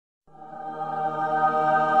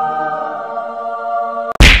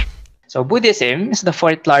So Buddhism is the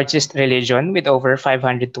fourth largest religion with over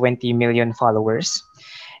 520 million followers.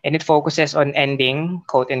 And it focuses on ending,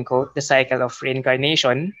 quote unquote, the cycle of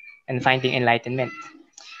reincarnation and finding enlightenment.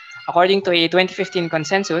 According to a 2015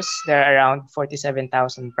 consensus, there are around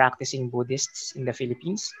 47,000 practicing Buddhists in the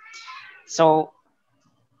Philippines. So,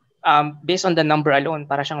 based on the number alone,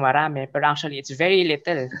 para siyang marami, pero actually it's very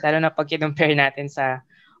little, lalo na pag i-compare natin sa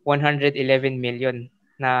 111 million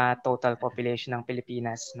na total population ng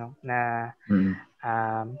Pilipinas, no, na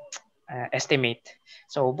estimate.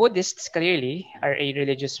 So Buddhists clearly are a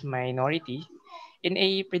religious minority in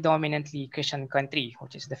a predominantly Christian country,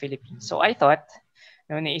 which is the Philippines. So I thought,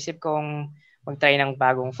 naisip kong mag-try ng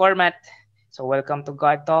bagong format. So welcome to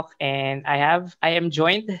GodTalk, and I am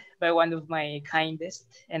joined by one of my kindest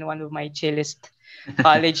and one of my chillest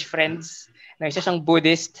college friends. Na isa siyang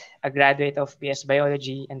Buddhist, a graduate of PS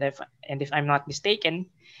Biology, and if I'm not mistaken,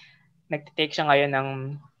 nagtitake siya ngayon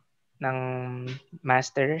ng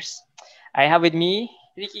masters. I have with me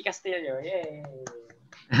Ricky Castillo. Yay!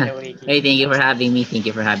 Hello, Ricky. Hey, thank you for having me. Thank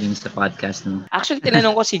you for having me sa podcast. No? Actually,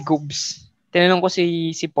 tinanong ko si Goobs. Tinanong ko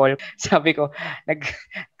si Paul. Sabi ko,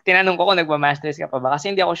 tinanong ko kung nagma-masters ka pa ba?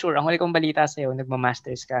 Kasi hindi ako sure. Ang huli kong balita sa'yo,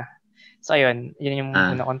 nagma-masters ka. So, ayun. Yun yung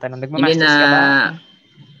una kong tanong. Nagma-masters ka ba?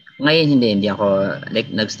 Ngayon, hindi ako.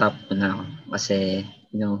 Like, nag-stop ko na ako. Kasi,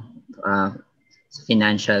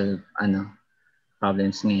 financial,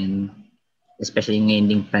 problems ngayon. Especially ngayon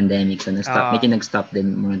ding pandemic. So, medyo nag-stop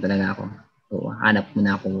din muna talaga ako. So, hanap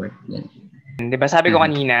muna ako work. Yan. Diba sabi ko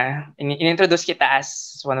kanina, in-introduce kita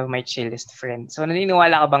as one of my chillest friends. So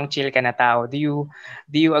naniniwala ka bang chill ka na tao? Do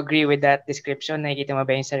you agree with that description? Nakikita mo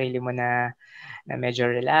ba yung sarili mo na medyo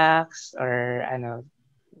relax or ano?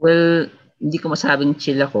 Well, hindi ko masabing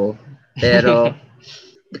chill ako. Pero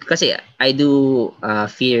kasi I do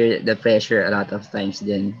fear the pressure a lot of times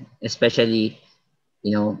din. Especially,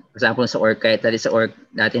 for example, sa org, kahit sa org,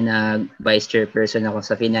 dati na vice chairperson ako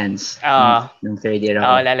sa finance nung third year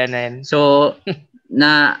ako. Lalo na yun. So,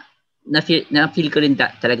 na-feel ko rin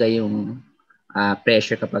talaga yung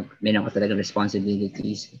pressure kapag meron ka talaga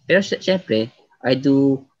responsibilities. Pero syempre, I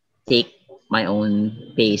do take my own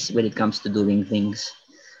pace when it comes to doing things.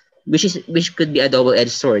 Which could be a double-edged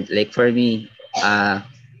sword. Like for me,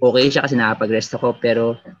 okay siya kasi nakapag-rest ako,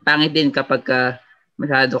 pero pangit din kapag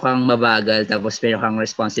masyado kang mabagal tapos meron kang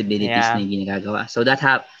responsibilities na yung ginagawa. So that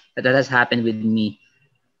has happened with me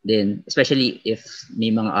then, especially if may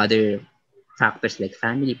mga other factors like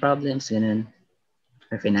family problems, ganun,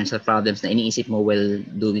 or financial problems na iniisip mo while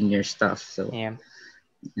doing your stuff. So, yun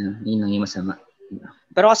lang yung masama.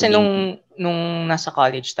 Pero kasi nung nasa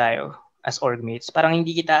college tayo as orgmates, parang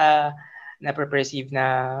hindi kita na-perceive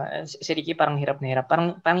na si Ricky parang hirap na hirap.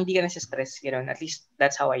 Parang hindi ka nasa-stress. At least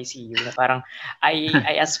that's how I see you. Na parang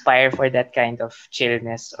I aspire for that kind of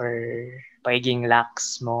chillness or pagiging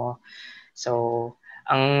lax mo. So,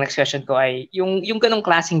 ang next question ko ay, yung ganong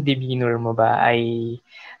klaseng demeanor mo ba ay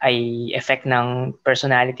effect ng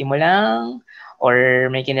personality mo lang? Or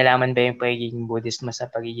may kinalaman ba yung pagiging Buddhist mo sa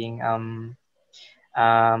pagiging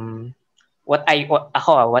what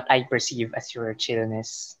I perceive as your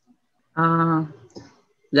chillness?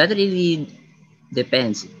 That really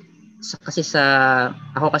depends. Kasi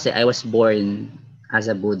ako kasi I was born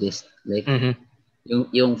as a Buddhist. Like,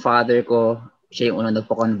 yung father ko, siya yung unang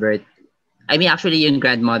nagpo-convert. I mean, actually, yung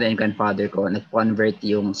grandmother and grandfather ko, nagpo-convert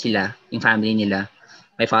yung family nila.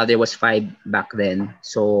 My father was 5 back then.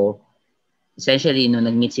 So, essentially, nung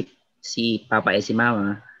nag-meet si Papa at si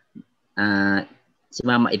Mama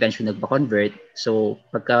eventually nagpo-convert. So,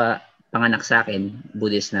 pagka panganak sa akin,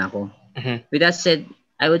 Buddhist na ako. With that said,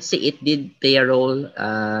 I would say it did play a role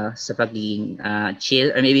sa pagiging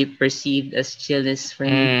chill or maybe perceived as chillness for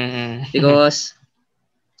me. Because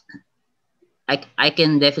I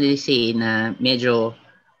can definitely say na medyo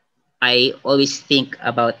I always think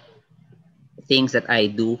about things that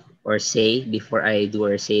I do or say before I do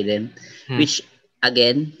or say them. Which,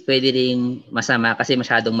 again, pwede rin masama kasi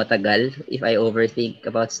masyadong matagal if I overthink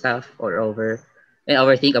about stuff or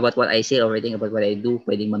overthink about what I say, overthink about what I do,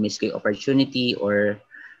 pwedeng ma-miss ko yung opportunity or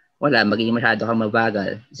magiging masyado kang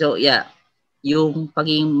mabagal. So, yeah, yung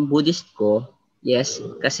pagiging Buddhist ko, yes,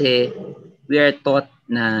 kasi we are taught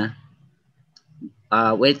na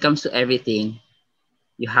when it comes to everything,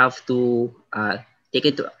 you have to take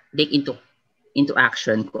into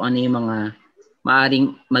action kung ano yung mga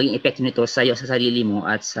maaaring maging epekto nito sa sarili mo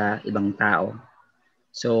at sa ibang tao.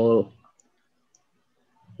 So,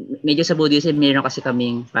 medyo sa Buddhism, meron kasi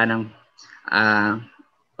kaming parang,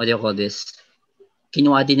 what do you call this?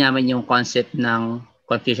 Kinuha din naman yung concept ng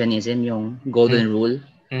Confucianism, yung golden rule.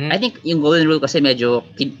 I think yung golden rule kasi medyo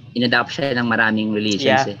inadapt siya ng maraming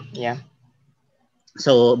religions. Yeah.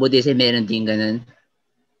 So, Buddhism meron din ganun.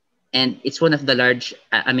 And it's one of the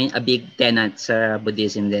a big tenet sa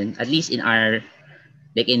Buddhism din. At least in our,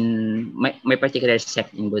 like in my particular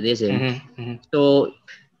sect in Buddhism. So,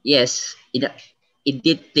 yes, it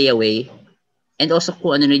did play away. And also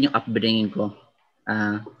kung ano rin yung upbringing ko.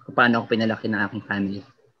 Kung paano ako pinalaki ng aking family.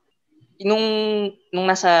 Nung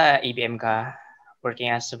nasa ABM ka,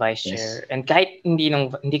 working as vice chair, and kahit hindi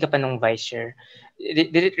ka pa nung vice chair,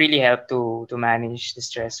 did it really help to manage the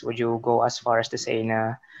stress? Would you go as far as to say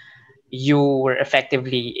na you were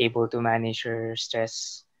effectively able to manage your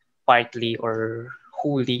stress partly or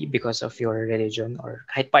wholly because of your religion, or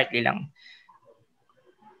kahit partly lang?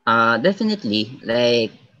 Definitely.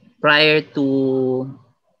 Like prior to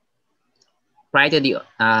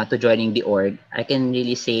joining the org, I can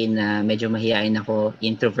really say na medyo mahihain ako,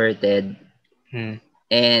 introverted.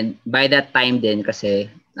 And by that time din kasi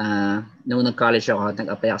nung nag-college ako,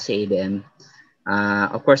 nag-apply ako sa ABM.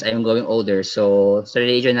 Of course, I'm going older. So, sa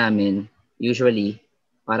religion namin, usually,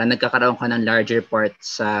 para nagkakaroon ka ng larger part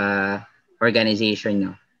sa organization,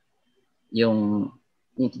 no? Yung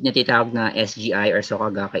natitawag na SGI or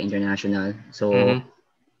Sokagaka International. So,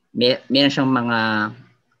 meron siyang mga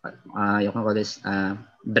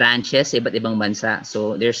branches sa iba't ibang bansa.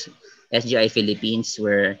 So, there's SGI Philippines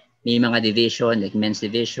where may mga division, like men's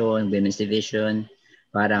division, women's division,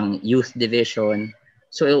 parang youth division.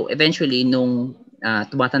 So eventually, nung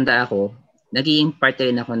tumatanda ako, naging part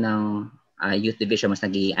rin ako ng youth division, mas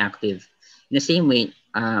naging active. In the same way,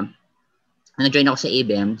 nag-join ako sa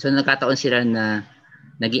ABM, so nagkataon sila na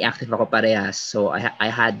naging active ako parehas. So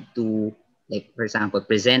I had to, like for example,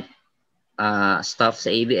 present stuff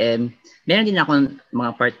sa ABM. Meron din ako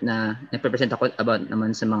mga part na nagpe-present ako about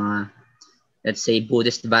naman sa mga, let's say,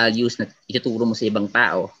 Buddhist values na ituturo mo sa ibang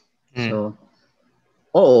tao. So,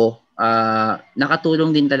 oo,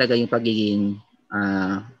 nakatulong din talaga yung pagiging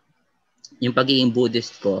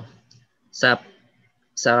Buddhist ko sa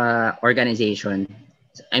organization.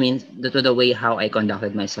 I mean, to the way how I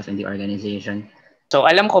conducted myself in the organization. So,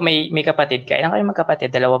 alam ko may kapatid ka. Ilan kayo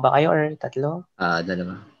magkapatid? Dalawa ba kayo or tatlo?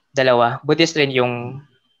 Dalawa. Buddhist rin yung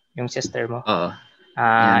sister mo? Oo.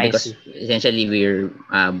 Because essentially we're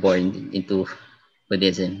born into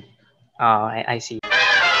Buddhism. I see.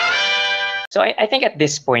 So I think at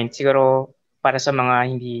this point, siguro para sa mga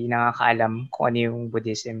hindi nakakaalam kung ano yung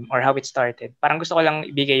Buddhism or how it started, parang gusto ko lang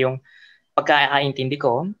ibigay yung pagkakaintindi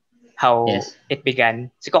ko, how it began.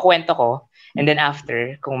 So kukwento ko, and then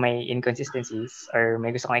after, kung may inconsistencies or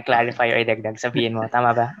may gusto kong i-clarify or i-dagdag, sabihin mo.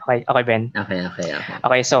 Tama ba? Okay, Ben?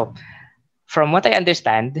 Okay, so from what I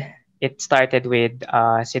understand, it started with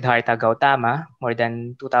Siddhartha Gautama more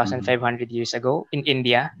than 2,500 years ago in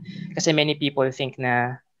India. Kasi many people think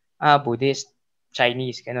na Buddhist,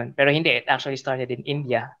 Chinese, ganun. Pero hindi, it actually started in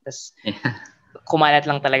India. Tapos kumalat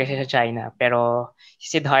lang talaga siya sa China. Pero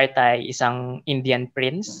si Siddhartha ay isang Indian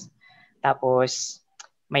prince. Tapos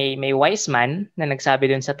may wise man na nagsabi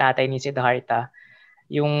dun sa tatay ni Siddhartha,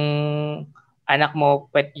 yung anak mo,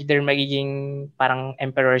 either magiging parang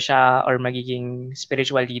emperor siya or magiging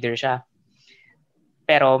spiritual leader siya.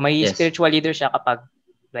 Pero may spiritual leader siya kapag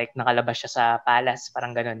like nakalabas siya sa palace,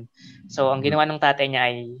 parang ganun. So ang ginawa ng tatay niya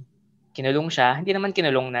ay kinulong siya. Hindi naman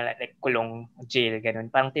kinulong na like kulong, jail, ganun.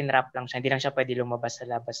 Parang tinrap lang siya. Hindi lang siya pwede lumabas sa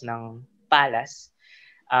labas ng palace.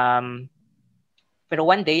 Pero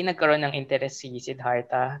one day, nagkaroon ng interest si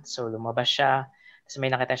Siddhartha. So lumabas siya. Tapos may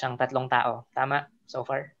nakita siyang 3 tao. Tama? So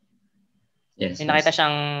far? Yes. May nakita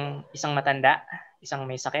siyang isang matanda, isang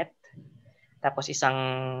may sakit, tapos isang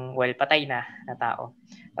patay na tao.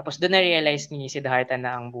 Tapos doon na-realize ni Siddhartha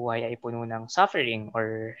na ang buhay ay puno ng suffering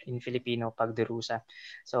or in Filipino, pagdurusa.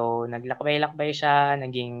 So naglakbay-lakbay siya,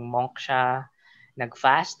 naging monk siya,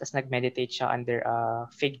 nag-fast, tapos nag-meditate siya under a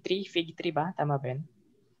fig tree. Fig tree ba? Tama ba yun?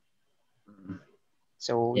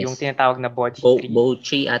 So yung tinatawag na Bodhi tree. Bo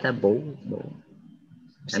tree ata, bo.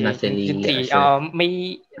 I'm not really sure.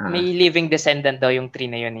 May living descendant daw yung tree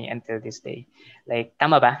na yun until this day. Like,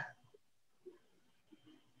 tama ba?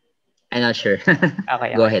 I'm not sure.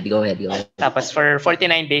 Okay. Go ahead. Tapos for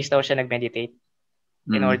 49 days daw siya nag-meditate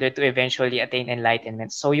in order to eventually attain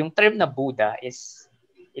enlightenment. So yung term na Buddha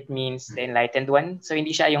it means the enlightened one. So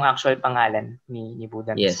hindi siya yung actual pangalan ni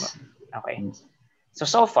Buddha mismo. Okay.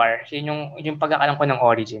 So far, yun yung pagkakalam ko ng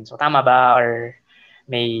origin. So tama ba or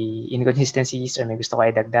may inconsistencies or may gusto ko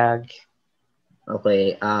idagdag?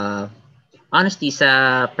 Okay. Honestly,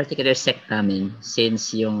 sa particular sect namin,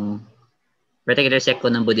 since yung particular sect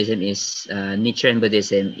ko ng Buddhism is Nichiren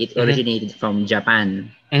Buddhism, it originated from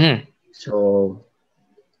Japan. So,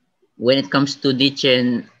 when it comes to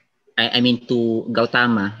Nichiren, I mean to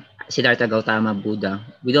Gautama, Siddhartha Gautama Buddha,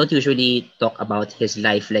 we don't usually talk about his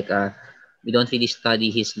life like we don't really study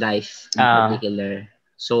his life in particular.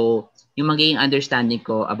 So yung magiging understanding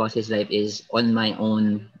ko about his life is on my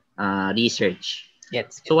own research.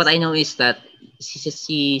 Yes. So what I know is that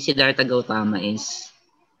si Siddhartha Gautama is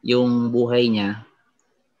yung buhay niya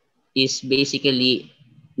is basically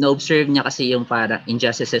na-observe niya kasi yung para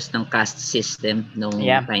injustices ng caste system nung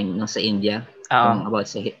time nung sa India. About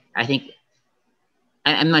sa I think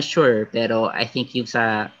I'm not sure pero I think yung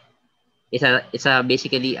sa it's a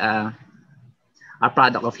basically a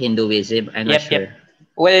product of Hinduism. I'm not sure.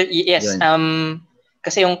 Well, yes. Yun.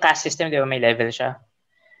 Kasi yung caste system, di ba, may level siya.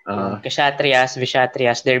 Yung Kshatriyas,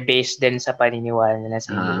 Kshatriyas, they're based din sa paniniwala nila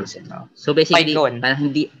sa Hinduism. No? So basically,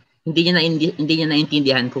 parang hindi niya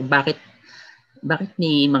naintindihan kung bakit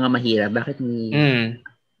may mga mahirap, bakit may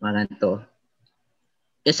mga to.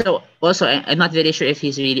 So also, I'm not very sure if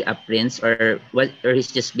he's really a prince or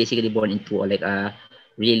he's just basically born into like a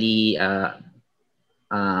really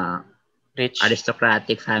rich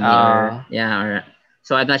aristocratic family or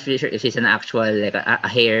so I'm not really sure if he's an actual like a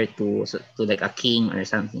heir to like a king or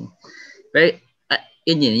something. But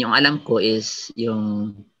yun yung alam ko is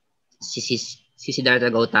yung si Siddhartha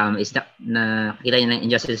Gautama is na kita niya ng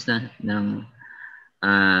injustice ng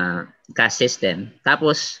caste system.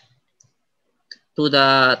 Tapos to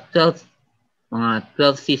the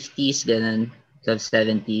 1250s ganun,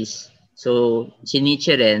 1270s. So si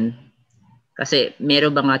Nichiren kasi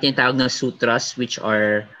meron ba nga tinatawag na sutras which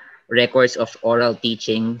are records of oral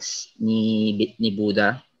teachings ni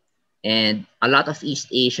Buddha, and a lot of East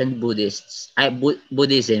Asian Buddhists,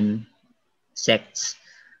 Buddhism sects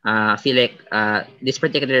feel like this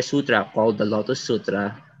particular sutra called the Lotus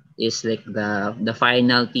Sutra is like the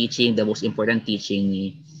final teaching, the most important teaching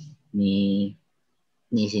ni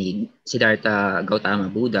Siddhartha Gautama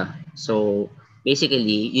Buddha. So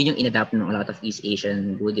basically, yun yung inadapt ng a lot of East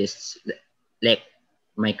Asian Buddhists, like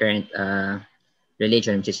my current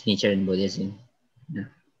religion, which is Nichiren Buddhism. Yeah.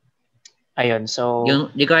 Ayun, so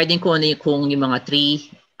yung regarding kung yung mga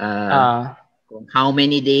three, kung how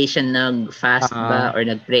many days siya nag-fast ba or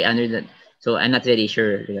nag-pray under that. So I'm not very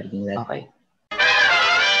sure regarding that. Okay.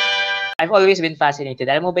 I've always been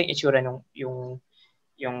fascinated. Alam mo ba yung itsura nung yung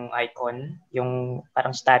icon, yung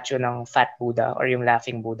parang statue ng Fat Buddha or yung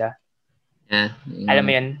Laughing Buddha? Yeah. Alam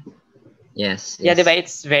mo yun? Yes. Yeah, diba?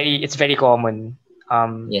 It's very common.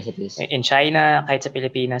 Yes, it is. In China, kahit sa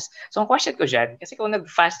Pilipinas. So, ang question ko dyan, kasi kung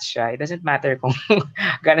nag-fast siya, it doesn't matter kung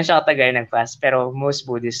gano'n siya katagal nag-fast, pero most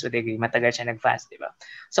Buddhists would agree, matagal siya nag-fast, diba?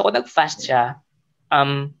 So, kung nag-fast siya,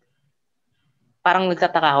 parang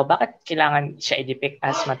nagtataka ako, bakit kailangan siya i-depict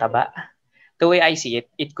as mataba? The way I see it,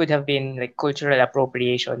 it could have been like cultural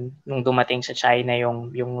appropriation nung dumating sa China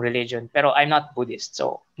yung religion. Pero I'm not Buddhist,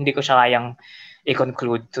 so hindi ko siya kayang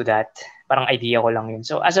i-conclude to that. Parang idea ko lang yun.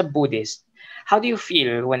 So as a Buddhist, how do you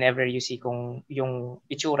feel whenever you see kung yung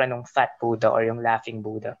itsura ng Fat Buddha or yung Laughing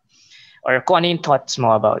Buddha? Or kung ano yung thoughts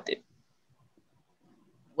mo about it?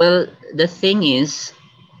 Well, the thing is,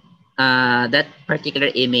 that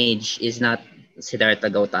particular image is not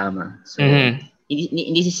Siddhartha Gautama. So,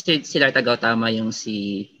 hindi si Siddhartha Gautama yung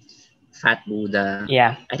si Fat Buddha.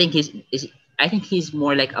 Yeah. I think he's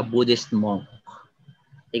more like a Buddhist monk.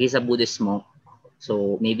 Like he's a Buddhist monk.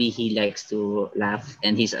 So maybe he likes to laugh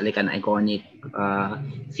and he's like an iconic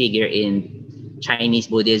figure in Chinese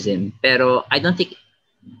Buddhism. Pero I don't think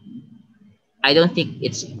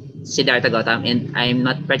it's Siddhartha Gautama, and I'm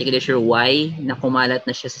not particularly sure why nakumalat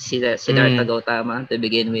na siya sa Siddhartha Gautama to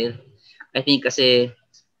begin with. I think kasi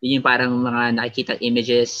yun yung parang mga nakikita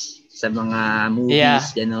images sa mga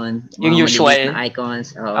movies, ganun. Yung usual na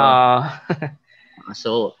icons.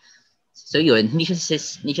 So yun, hindi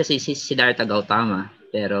siya si Siddhartha Gautama,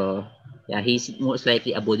 pero yeah, he's most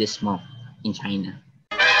likely a Buddhist monk in China.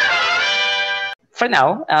 For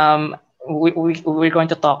now, we're going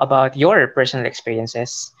to talk about your personal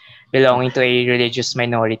experiences belonging to a religious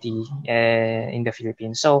minority in the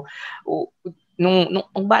Philippines. So, nung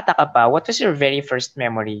bata ka pa, what was your very first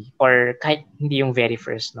memory? Or kahit hindi yung very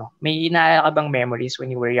first, no? May naalala ka bang memories when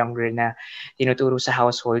you were younger na tinuturo sa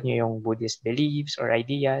household niyo yung Buddhist beliefs or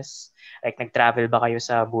ideas? Like, nag-travel ba kayo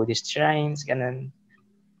sa Buddhist shrines? Ganun.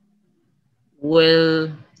 Well,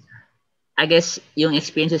 I guess yung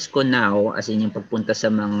experiences ko now, as in yung pagpunta sa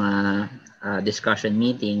mga discussion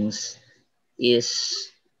meetings, is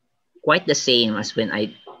quite the same as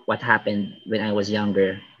what happened when I was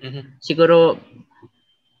younger. Mm-hmm. Siguro,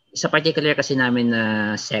 sa particular kasi namin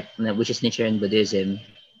na sect, which is Nichiren Buddhism,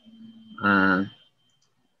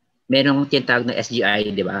 merong tinatawag na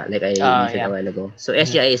SGI, di ba? Like I mentioned a while ago. So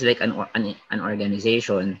SGI is like an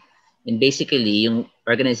organization. And basically, yung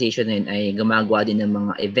organization din ay gumagawa din ng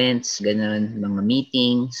mga events, ganun, mga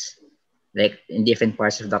meetings, like in different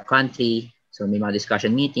parts of the country. So may mga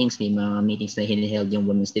discussion meetings, may mga meetings na hiniheld yung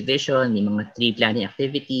women's division, may mga tree planting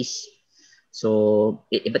activities. So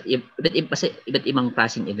iba't ibang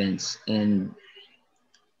klaseng events. And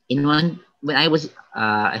when I was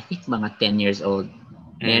I think mga 10 years old,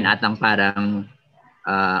 mayroon atang parang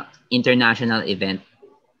international event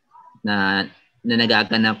na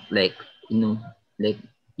nagaganap like like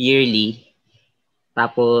yearly.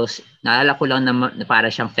 Tapos naalala ko lang na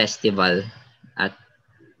para siyang festival at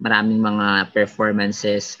maraming mga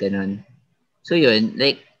performances ganun. So yun,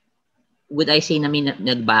 like would I say na may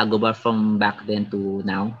nagbago ba from back then to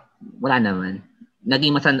now? Wala naman.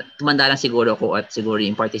 Naging tumanda lang siguro ako at siguro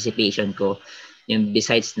yung participation ko, yung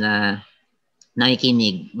besides na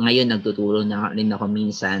nakikinig, ngayon nagtuturo na rin ako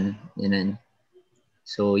minsan, yun.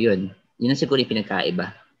 So yun ang siguro yung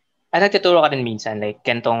pinagkaiba. At nagtuturo ka rin minsan, like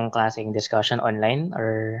kentong klaseng discussion online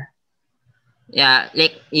or? Yeah,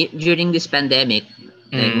 like during this pandemic,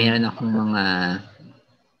 like meron akong mga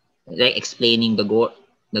like explaining the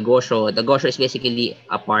gosho. The gosho is basically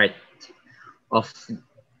a part of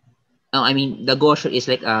the gosho is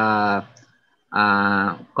like a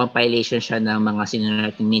compilation siya ng mga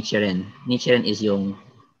sinulat ni Nichiren. Nichiren is yung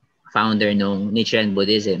founder ng Nichiren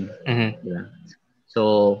Buddhism. Diba?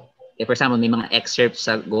 So, for example, may mga excerpts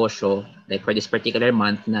sa gosho, like for this particular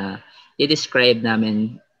month na i-describe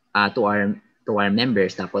namin to our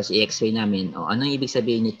members. Tapos i-explain namin, ano yung ibig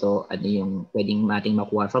sabihin nito, ano yung pwedeng nating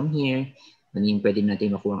makuha from here, ano yung pwedeng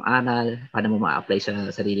nating makuha ang aral, paano mo ma-apply sa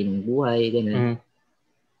sarili mong buhay, ganun.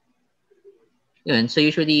 Yun, so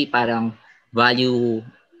usually parang value,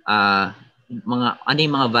 ano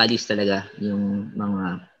yung mga values talaga, yung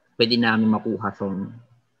mga pwede namin makuha from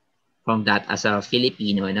that as a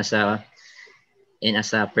Filipino and as a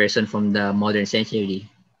person from the modern century.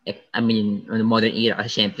 I mean, on the modern era,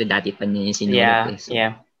 kasi syempre dati pa niya yung sinulat. So,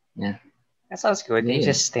 yeah. That sounds good. Yeah.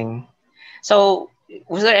 Interesting. So,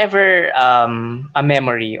 was there ever a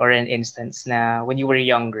memory or an instance na when you were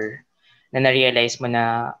younger na na-realize mo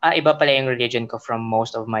na, iba pala yung religion ko from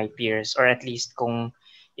most of my peers, or at least kung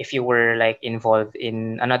if you were like involved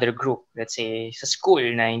in another group, let's say sa school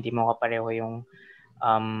na hindi mo kapareho yung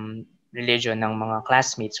religion ng mga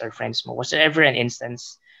classmates or friends mo. Was there ever an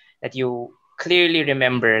instance that you clearly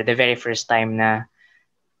remember the very first time na,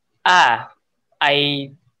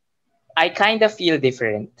 I kind of feel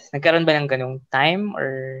different? Nagkaroon ba ng ganung time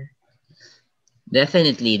or?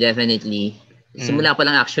 Definitely. Simula pa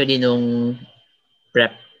lang actually nung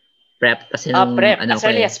prep kasi nung prep. As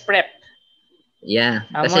early as prep. Yeah.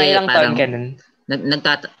 Kasi mga ilang taon ka nun?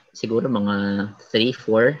 Siguro mga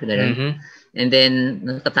 3-4 ganun. And then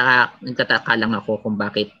nagtataka lang ako kung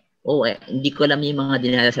bakit hindi ko alam yung mga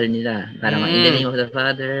dinadasal nila. Parang in the name of the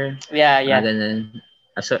Father. Yeah. Ganun.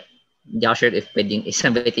 So, hindi ako sure if pwedeng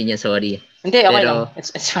isabitin niya, sorry. Hindi, okay lang.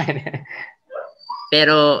 It's fine.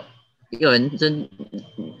 Pero, yun. So,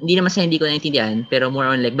 hindi naman sa hindi ko naintindihan, pero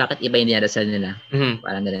more on like, bakit iba yung dinadasal nila?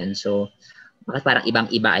 Parang ganun. So, bakit parang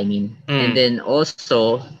ibang-iba, I mean. And then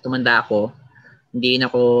also, tumanda ako, hindi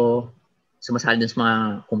na ako sumasali dun sa mga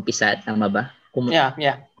kumpisat, tama ba?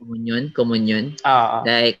 Yeah. Communion.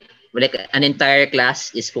 Like an entire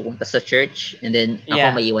class is pupunta sa church and then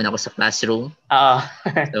ako maiiwan ako sa classroom.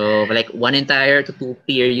 So like 1 entire to 2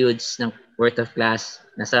 periods ng worth of class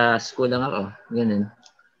nasa school lang ako. Ganun.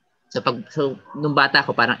 So nung bata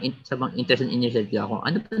ako parang sabang interest in ako.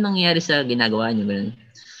 Ano pa nangyayari sa ginagawa niyo ganun.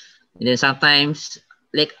 And then sometimes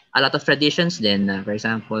like a lot of traditions then for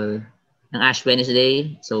example ng Ash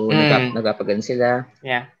Wednesday. So nagpapagan sila.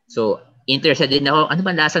 Yeah. So interested din ako, ano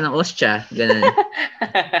ba lasa ng ostya? Ganun.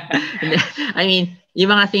 I mean,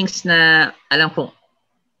 yung mga things na alam kong,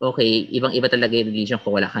 okay, ibang-iba talaga yung religion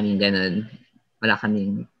ko, wala kaming ganun. Wala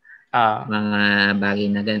kaming mga bagay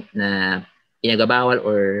na inagbabawal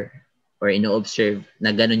or ino-observe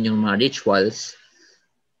na ganun yung mga rituals,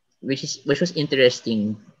 which was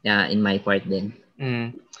interesting in my part din.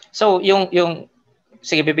 So, yung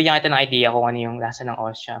sige, bibigyan kita ng idea kung ano yung lasa ng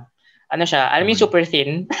ostya. Ano siya? Alam mo yung super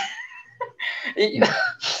thin?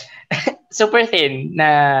 Super thin na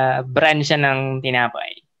brand siya ng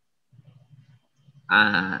tinapay.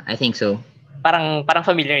 I think so. Parang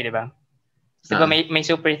familiar, di ba? Diba may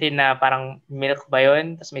super thin na parang milk ba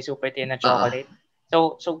yun? Tapos may super thin na chocolate.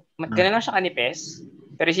 So ganun lang siya kanipes.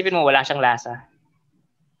 Pero isipin mo, wala siyang lasa.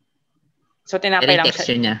 So tinapay lang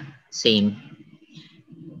texture niya, same.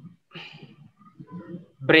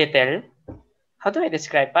 Brittle? How do I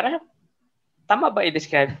describe? Parang tama ba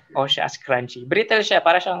i-describe siya as crunchy? Brittle siya,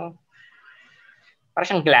 para siyang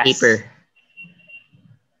glass. Paper.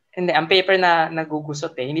 Hindi, ang paper na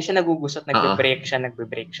nagugusot eh. Hindi siya nagugusot, nagbe-break siya.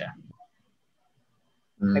 Nagbe-break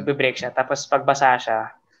siya. Tapos pagbasa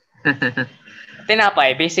siya,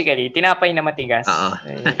 tinapay, basically. Tinapay na matigas.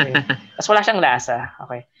 Tapos wala siyang lasa.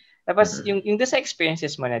 Okay. Tapos yung sa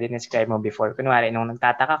experiences mo na din-describe mo before, kunwari nung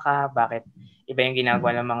nagtataka ka, bakit iba yung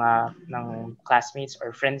ginagawa ng classmates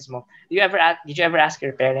or friends mo, did you ever ask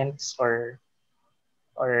your parents or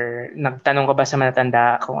nagtanong ka ba sa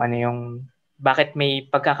matatanda kung ano yung bakit may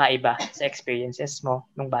pagkakaiba sa experiences mo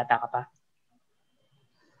nung bata ka pa?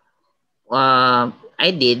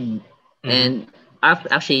 I did. And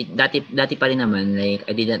actually, dati pa rin naman, like,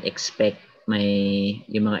 I didn't expect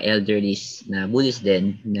yung mga elderlies na Buddhist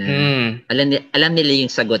din, na alam nila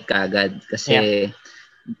yung sagot kaagad. Kasi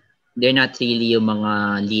they're not really yung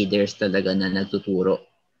mga leaders talaga na nagtuturo.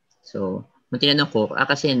 So, nung tinanong ko,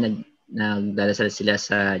 kasi nagdarasal sila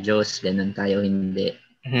sa Diyos, ganun tayo, hindi.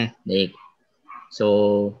 Like,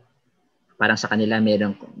 so, parang sa kanila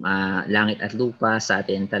merong langit at lupa, sa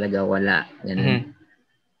atin talaga wala. Ganun.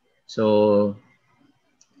 So,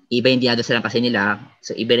 iba yung dinadasalan kasi nila,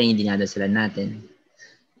 so iba rin yung dinadasalan natin.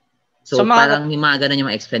 So parang yung mga ganun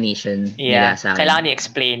yung mga explanation nila sa akin. Kailangan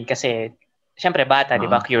i-explain kasi, syempre bata,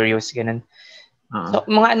 di ba? Curious, ganun. So,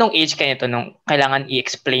 mga anong age ka nito nung kailangan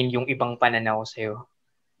i-explain yung ibang pananaw sa'yo?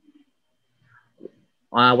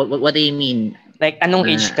 What do you mean? Like,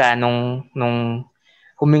 anong age ka nung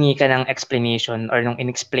humingi ka ng explanation or nung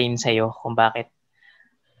in-explain sa'yo kung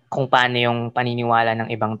paano yung paniniwala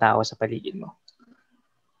ng ibang tao sa paligid mo?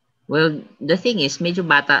 Well, the thing is, medyo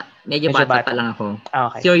bata pa lang ako.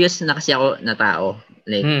 Okay. Curious na kasi ako na tao.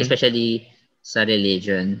 Like, especially sa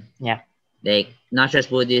religion. Yeah. Like, not just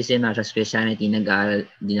Buddhism, not just Christianity, nag-aaral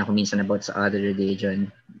din ako minsan about sa other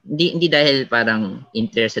religion. Hindi dahil parang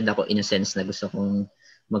interested ako in a sense na gusto kong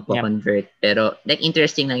magpo-convert. Pero, like,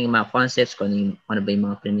 interesting lang yung mga concepts ko, ano ba yung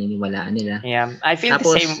mga paniniwalaan nila. Yeah. I feel the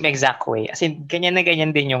same exact way. As in, ganyan na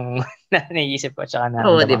ganyan din yung naiisip ko.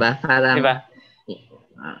 Oo, di ba? Parang, di ba?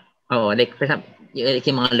 Like, for example,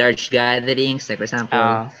 yung mga large gatherings, like, for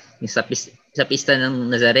example, yung sa pista ng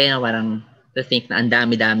Nazareno, parang, to think na ang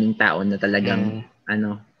dami-daming tao na talagang,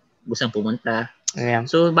 gustong pumunta. Yeah.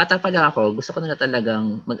 So, bata pa lang ako, gusto ko na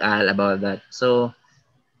talagang mag-aaral about that. So,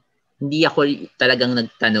 hindi ako talagang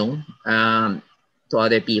nagtanong to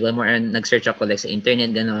other people. More nag-search ako like sa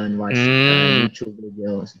internet, gano'n, watch YouTube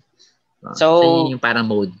videos. So, yun yung parang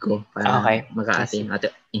mode ko para mag-aating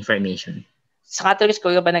information. Sa Catholic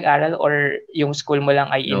school ka ba nag-aral or yung school mo lang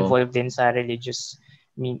ay involved din sa religious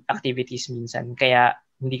activities minsan? Kaya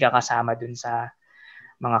hindi ka kasama dun sa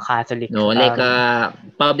mga Catholic? No, like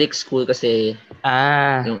public school kasi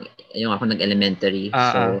yung ako nag-elementary.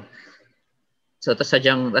 So tapos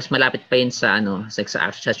sadyang malapit pa yun sa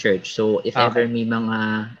sa church. So if ever may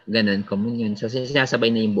mga ganun communion, so sinasabay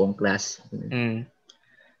na yung buong class.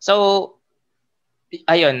 So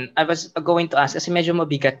ayun, I was going to ask kasi medyo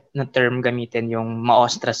mabigat na term gamitin yung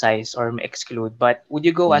ma-ostracize or ma-exclude, but would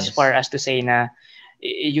you go as far as to say na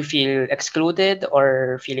you feel excluded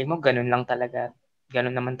or feeling mo ganun naman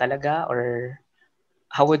talaga, or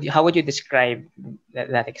how would you describe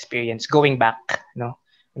that experience going back, no?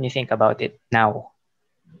 When you think about it now?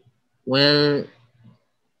 Well,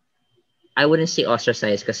 I wouldn't say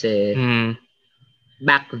ostracized kasi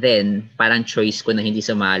back then, parang choice ko na hindi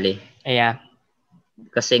sumali. Yeah.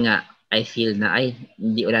 Kasi nga, I feel na,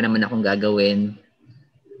 wala naman akong gagawin.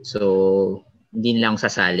 So, hindi nila akong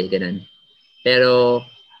sasali, ganun. Pero,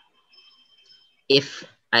 if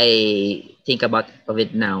I think about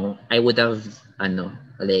it now, I would have,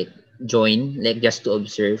 like, join, like just to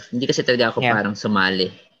observe. Hindi kasi talaga ako parang sumali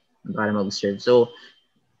para mag-observe. So,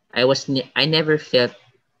 I never felt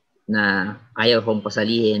na ayaw kong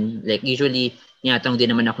pasalihin. Like, usually, tinatanong din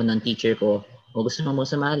naman ako ng teacher ko, gusto mo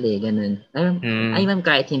sumali, ganun. Ay, ma'am,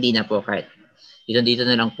 kahit hindi na po, kahit dito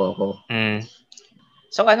na lang po ako.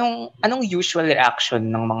 So, anong usual reaction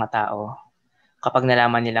ng mga tao kapag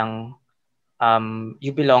nalaman nilang you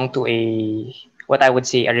belong to what I would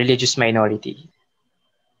say, a religious minority?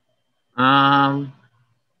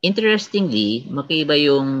 Interestingly, magkaiba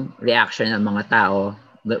yung reaction ng mga tao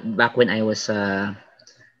back when I was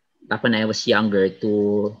younger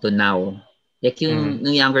to now. Like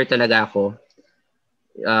nung younger talaga ako,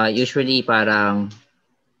 usually parang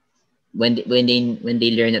when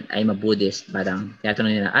they learn that I'm a Buddhist, parang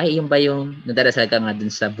tinatanong nila, yung ba yung nadarasal ka nga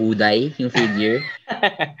dun sa Buday, yung figure?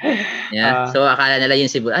 Yeah. So akala nila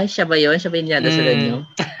yun si Buddha, siya ba yun? Siya ba yung dinadasalan nyo?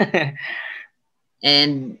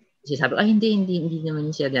 And sinasabi ko, hindi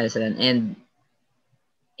naman yung siya dinadasalan.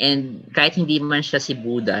 And kahit hindi man siya si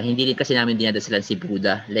Buddha, hindi rin kasi namin dinadasalan si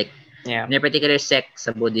Buddha. Like, in a particular sect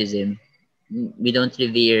sa Buddhism, we don't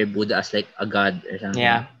revere Buddha as like a god or something.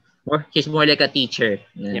 Yeah. He's more like a teacher,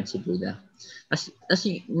 si Buddha. As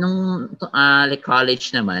nung like college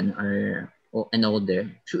naman or and older,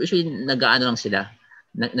 usually nag-aano lang sila,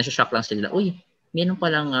 nasho-shock lang sila. Uy, meron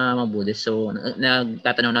palang mga Buddhist. So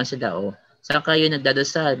nagtatanong lang sila, saan kayo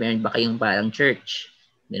nagdadasal? Meron ba kayong parang church?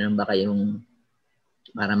 Meron ba kayong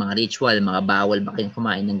para mga ritual, mga bawal ba kayong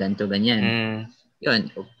kumain ng ganito, ganyan?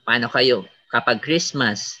 Yun, paano kayo? Kapag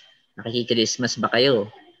Christmas, nakiki-Christmas ba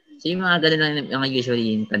kayo? So yung mga ganun lang yung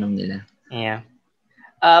usually yung tanong nila. Yeah.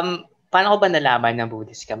 Paano ko ba nalaman na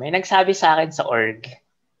Buddhist ka? May nagsabi sa akin sa org.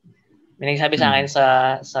 May nagsabi sa akin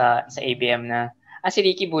sa ABM na, si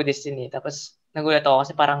Ricky Buddhist din eh. Tapos nagulat ako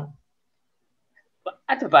kasi parang,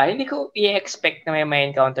 ano ba? Hindi ko i-expect na may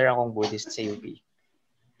encounter akong Buddhist sa UP.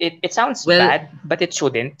 It sounds bad, but it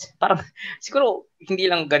shouldn't. Parang, siguro, hindi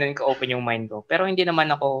lang ganun ka-open yung mind ko. Pero hindi naman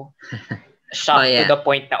ako shocked to the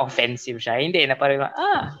point na offensive siya. Hindi, na parang,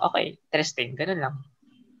 okay, interesting. Ganun lang.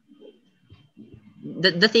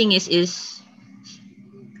 The thing is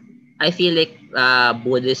I feel like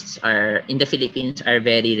Buddhists are, in the Philippines, are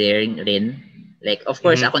very rare rin. Like, of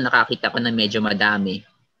course, ako nakakita ko na medyo madami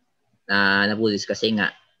na Buddhist kasi nga,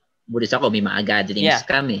 Buddhist ako, may mga gatherings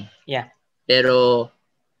kami. Yeah. Pero,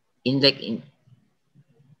 if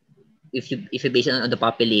you base it on the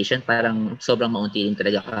population, parang sobrang maunti rin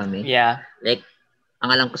talaga kami. Yeah. Like,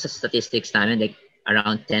 ang alam ko sa statistics namin, like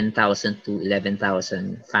around 10,000 to 11,000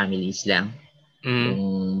 families lang.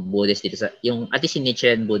 Yung Buddhist dito yung at least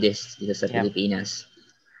Nichiren Buddhist dito sa Pilipinas.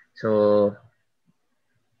 So,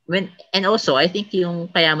 and also, I think yung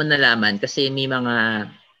kaya mo nalaman, kasi may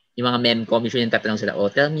yung mga memcom, usually yung tatanong sila,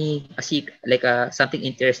 tell me, like something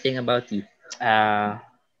interesting about you.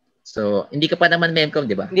 So, hindi ka pa naman memcom,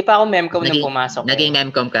 di ba? Hindi pa ako memcom nung pumasok. Naging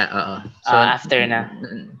memcom ka, oo. So, after na.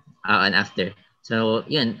 And after. So,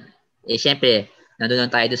 yun. Siyempre, nandun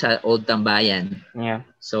lang tayo doon sa old tambayan. Yeah.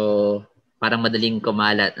 So, parang madaling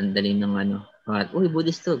kumalat. Ang daling ng uy,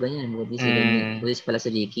 Buddhist to, ganyan. Buddhist, ganyan. Buddhist pala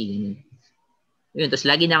si Ricky, ganyan. Yun, tapos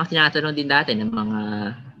lagi na akong tinatanong din dati ng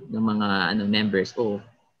mga members,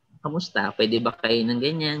 kamusta? Pwede ba kayo ng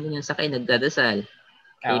ganyan sa kayo nagdadasal?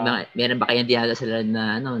 Meron ba kayong dinadasalan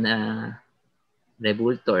na na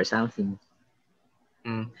rebulto or something?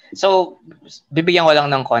 So, bibigyan ko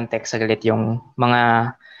lang ng context saglit yung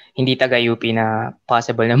mga hindi taga-UP na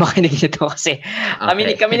possible na makinig nito kasi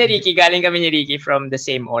kami ni Ricky, galing kami ni Ricky from the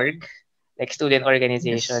same org, like student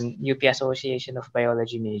organization, UP Association of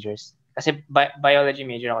Biology Majors. Kasi biology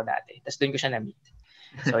major ako dati. Tapos doon ko siya na-meet.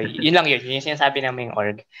 So, yun lang yun. Yun yung sinasabi namin yung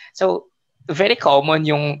org. So, very common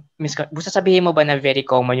yung sasabihin mo ba na very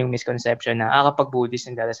common yung misconception na kapag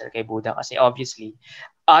Buddhist nagdadasal kay Buddha? Kasi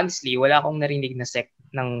honestly, wala akong narinig na sect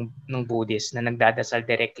ng Buddhist na nagdadasal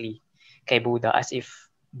directly kay Buddha as if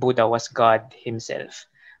Buddha was God himself.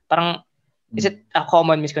 Parang, is it a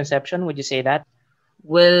common misconception? Would you say that?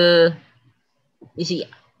 Well, you see,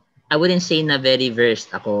 I wouldn't say na very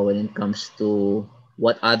versed ako when it comes to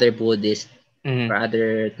what other Buddhists or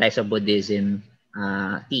other types of Buddhism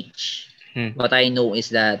teach. What I know is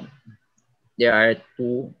that there are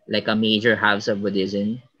two, like a major halves of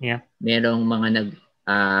Buddhism. Yeah. Merong mga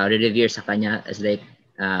revere sa kanya as like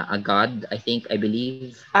a god, I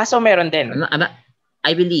believe. So meron din?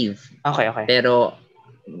 I believe. Okay. Pero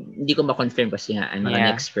hindi ko ma-confirm kasi nga I'm not an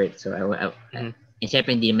expert. So and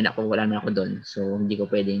syempre wala naman ako doon. So hindi ko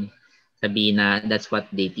pwedeng sabihin na that's what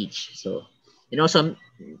they teach. So, and also,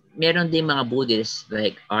 meron din mga Buddhists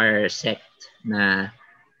like our sect na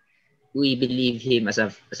we believe him as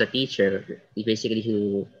a teacher, basically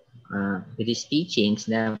who with his teachings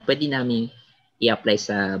na pwede namin i-apply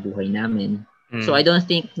sa buhay namin. So I don't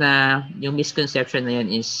think na yung misconception na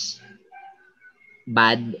yun is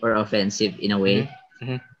bad or offensive in a way.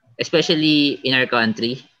 Especially in our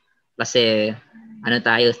country. Kasi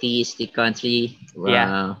tayo, theistic country.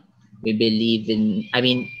 We believe in,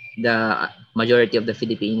 the majority of the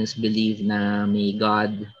Filipinos believe na may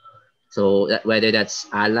God. So whether that's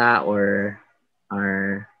Allah or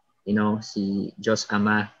si Diyos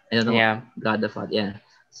Ama, I don't know, God the Father,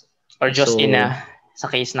 or Diyos Ina sa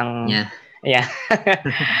case ng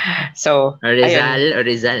so or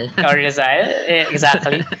Rizal,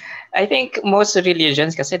 exactly. I think most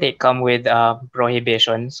religions kasi they come with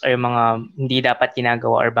prohibitions or yung mga hindi dapat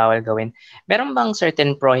ginagawa or bawal gawin. Meron bang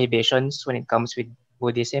certain prohibitions when it comes with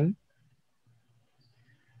Buddhism?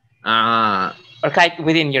 Or kahit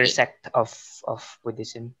within your sect of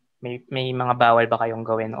Buddhism, may mga bawal ba kayong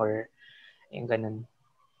gawin or yung ganun?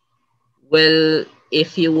 Well,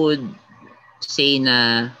 if you would say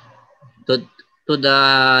na to the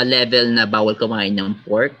level na bawal kumain ng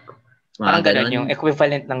pork. Parang ganun, yung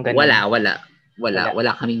equivalent ng ganun.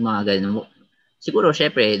 Wala kaming mga ganun. Siguro,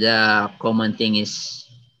 syempre, the common thing is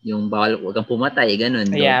yung bawal, huwag kang pumatay, ganun.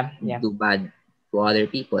 Yeah. Do bad to other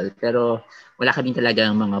people. Pero wala kaming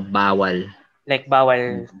talagang mga bawal. Like,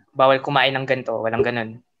 bawal kumain ng ganito, walang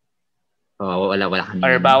ganun. Wala kami.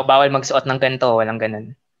 Or bawal magsuot ng ganito, walang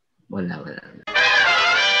ganun. Wala.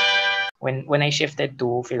 When I shifted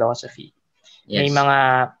to philosophy, yes. may mga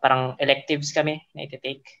parang electives kami na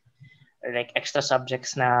iti-take. Like extra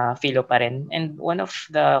subjects na philo pa rin. And one of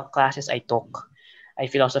the classes I took ay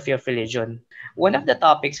philosophy of religion. One of the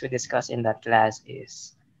topics we discussed in that class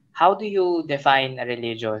is how do you define a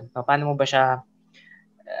religion? Paano mo ba siya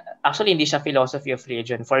actually hindi siya philosophy of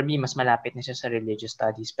religion. For me, mas malapit na siya sa religious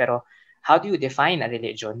studies. Pero how do you define a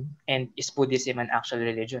religion? And is Buddhism an actual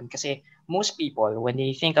religion? Kasi most people, when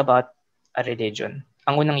they think about a religion,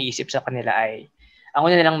 ang unang iisip sa kanila ay, ang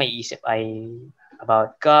una nilang maiisip ay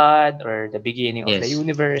about God or the beginning of the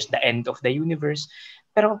universe, the end of the universe.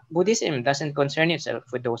 Pero Buddhism doesn't concern itself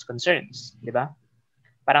with those concerns, di ba?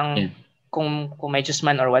 Parang kung may Diyos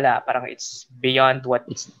man or wala, parang it's beyond what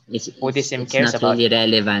Buddhism cares about. It's not really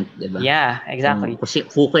relevant, di ba? Yeah, exactly. Kasi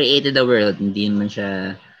who created the world, hindi man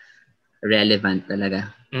siya relevant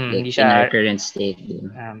talaga. Like, hindi siya, in our current state.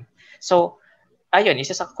 So, ayun,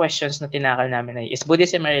 isa sa questions na tinakal namin ay, is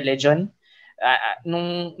Buddhism a religion?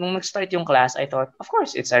 Nung nag-start yung class, I thought, of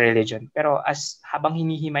course, it's a religion. Pero habang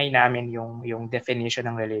hinihimay namin yung definition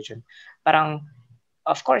ng religion, parang,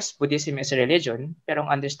 of course, Buddhism is a religion, pero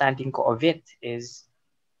ang understanding ko of it is,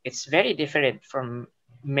 it's very different from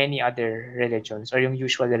many other religions or yung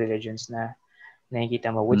usual religions na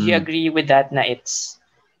nakikita mo. Would you agree with that na it's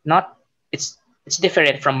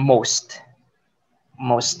different from most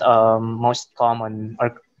common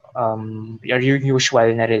or your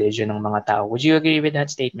usual na religion ng mga tao? Would you agree with that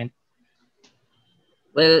statement?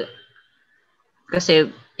 Well,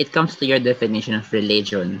 kasi it comes to your definition of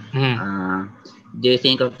religion. Do you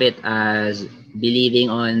think of it as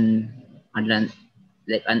believing on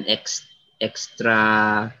like an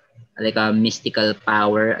extra, like a mystical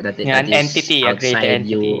power that is entity, outside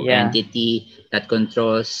you, yeah. entity that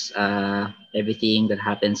controls everything that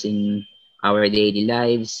happens in our daily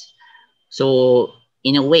lives? So,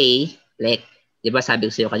 in a way, like, di ba sabi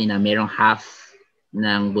ko sa'yo kanina, merong half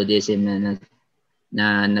ng Buddhism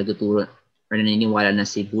na nagtuturo or naniniwala na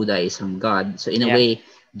si Buddha is ang God. So, in a way,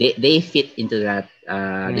 they fit into that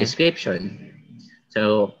description.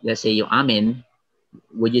 So, let's say yung amin,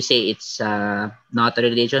 would you say it's not a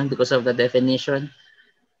religion because of the definition?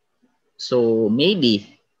 So,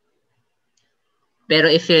 maybe. Pero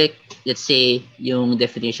if let's say, yung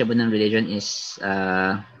definition mo ng religion is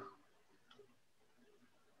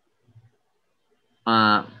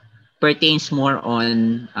pertains more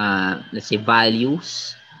on let's say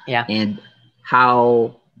values and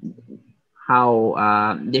how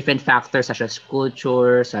different factors such as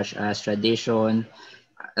culture, such as tradition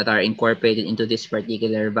that are incorporated into this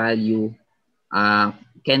particular value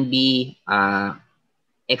can be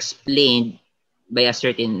explained by a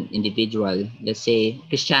certain individual. Let's say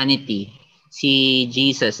Christianity, si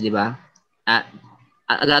Jesus, di ba?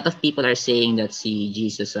 A lot of people are saying that si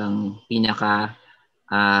Jesus ang pinaka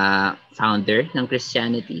founder ng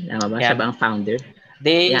Christianity. Tama ba? Siya ba ang founder?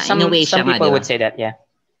 Some people would say that, yeah.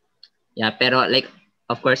 Yeah, pero like,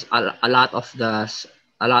 of course, a lot of the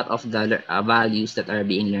values that are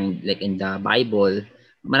being learned like in the Bible,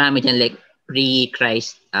 marami dyan like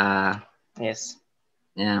pre-Christ. Yes.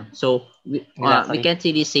 Yeah. So we can't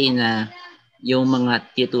really say na yung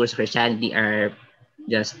mga tutors of Christianity are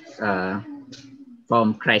just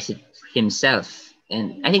from Christ himself.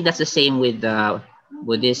 And I think that's the same with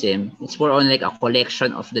Buddhism. It's more on like a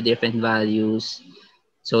collection of the different values.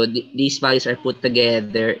 So these values are put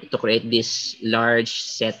together to create this large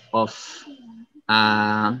set of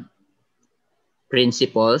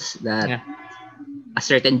principles that a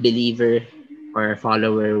certain believer or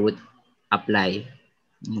follower would apply.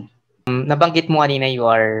 Nabanggit mo kanina you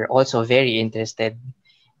are also very interested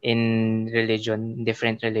in religion,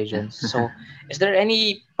 different religions. So, is there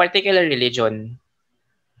any particular religion,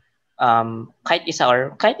 kahit isa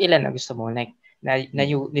or kahit ilan na gusto mo, like, na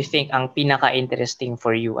you think ang pinaka-interesting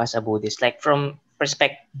for you as a Buddhist? Like, from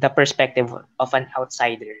the perspective of an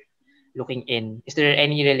outsider looking in, is there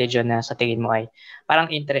any religion na sa tingin mo ay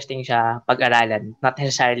parang interesting siya pag-aralan, not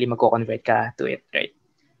necessarily magko-convert ka to it, right?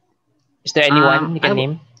 Is there anyone you can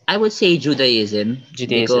name? I would say Judaism.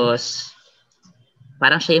 Because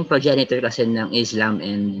parang siya yung progenitor kasi ng Islam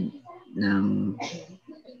and ng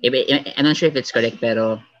I'm not sure if it's correct,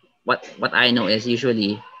 pero what I know is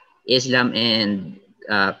usually Islam and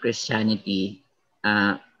Christianity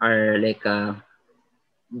are like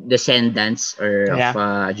descendants or of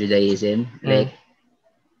Yeah. Judaism. Like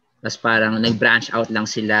mas parang nag-branch out lang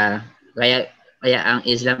sila. Kaya ang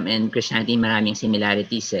Islam and Christianity maraming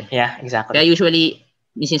similarities eh. Yeah, exactly. Kaya usually,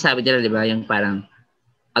 yung sinasabi nila, di ba, yung parang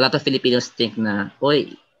a lot of Filipinos think na,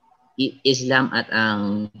 oy, Islam at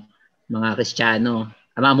ang mga Kristiyano,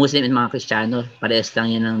 ang mga Muslim at mga Kristiyano, parehas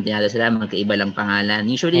lang yan ang dinala sila, magkaiba lang pangalan.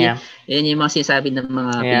 Usually, yun yung mga sinasabi ng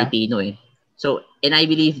mga Pilipino eh. So, and I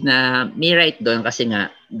believe na may right doon kasi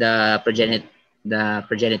nga the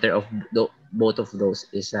progenitor of both of those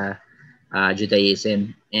is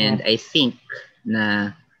Judaism. And I think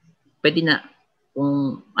na pwede na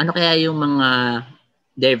kung ano kaya yung mga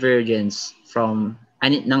divergence from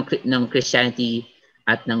ng Christianity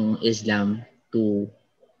at ng Islam to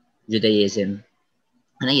Judaism.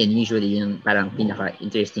 Ano yun, usually yung parang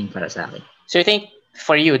pinaka-interesting para sa akin. So you think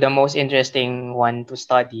for you, the most interesting one to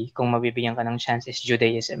study kung mabibigyan ka ng chance is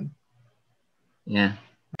Judaism? Yeah.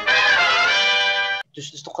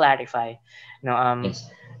 Just to clarify, yes.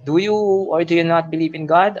 Do you or do you not believe in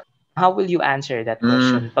God? How will you answer that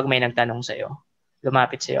question pag may nagtanong sa'yo?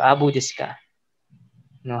 Lumapit sa'yo, Buddhist ka.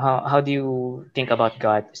 How do you think about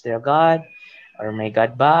God? Is there a God? Or may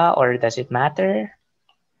God ba? Or does it matter?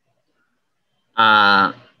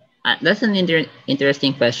 That's an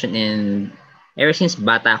interesting question, and ever since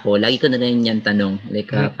bata ko, lagi ko na rin yan tanong.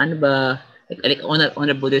 Like, paano ba, like on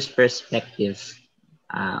a Buddhist perspective,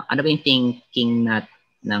 ano ba yung thinking ng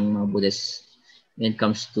mga Buddhists when it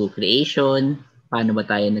comes to creation? Paano ba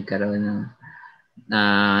tayo nagkaroon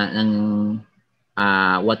ng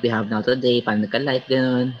what we have now today? Paano nagka-life?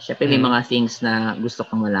 Ganun. Siyempre, may mga things na gusto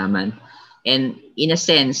kong malaman. And in a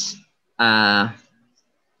sense, I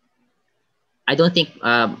don't think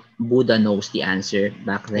Buddha knows the answer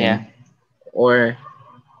back then. Yeah. Or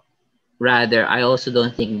rather, I also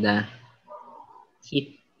don't think that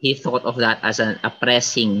he thought of that as a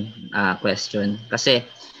pressing question. Kasi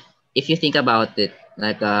if you think about it,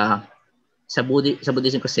 like sa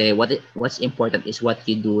Buddhism kasi, what's important is what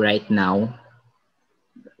you do right now.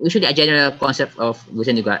 Usually, a general concept of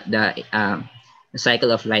Buddhism, the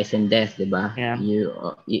cycle of life and death, diba? Yeah.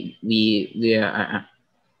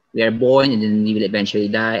 We are born, and then we will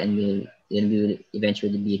eventually die, and we will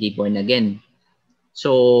eventually be reborn again.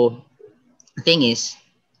 So, the thing is,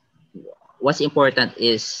 what's important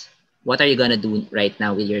is what are you gonna do right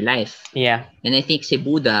now with your life? Yeah. And I think si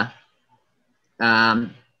Buddha,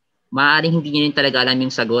 maaaring hindi niya rin talaga alam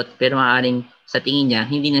yung sagot, pero maaaring sa tingin niya,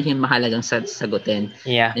 hindi na rin mahalagang sagutin.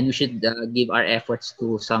 Yeah. And we should give our efforts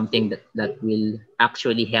to something that will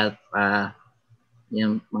actually help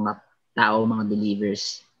yung mga tao, mga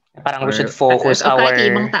believers. Parang we should focus our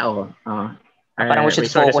ibang tao. Parang we should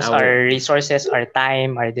focus our resources, our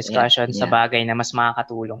time, our discussion sa bagay na mas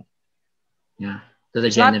makakatulong. Yeah, to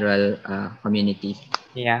the general community.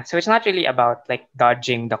 Yeah, so it's not really about like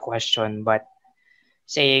dodging the question, but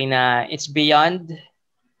saying na it's beyond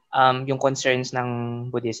yung concerns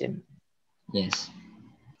ng Buddhism. Yes.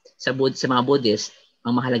 Sa mga Buddhist,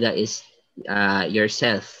 ang mahalaga is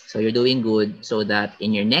yourself. So you're doing good so that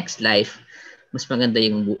in your next life, mas maganda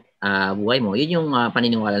yung buhay mo. Yun yung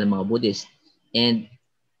paniniwala ng mga Buddhist. And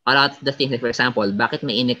a lot of the things, like for example, bakit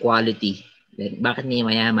may inequality? Like, bakit may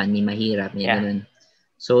mayaman, may mahirap, may ganun.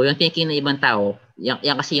 So yung thinking ng ibang tao,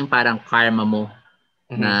 yan kasi yung parang karma mo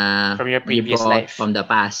na from your previous life. From the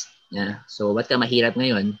past. Yeah. So ba't ka mahirap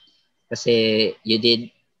ngayon? Kasi you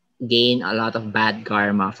did gain a lot of bad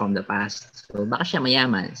karma from the past. So baka siya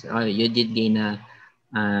mayaman. So you did gain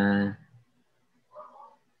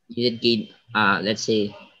let's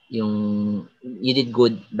say you did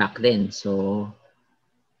good back then. So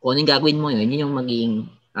kung anong gagawin mo yun yung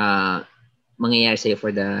magiging mangyayari sa'yo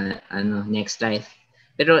for the next life.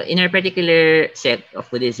 Pero in our particular sect of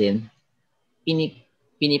Buddhism,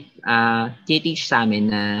 titeach sa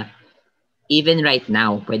amin na even right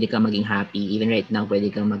now, pwede kang maging happy. Even right now,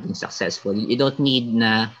 pwede kang maging successful. You don't need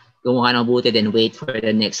na gumawa ng buti then wait for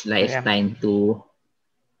the next lifetime to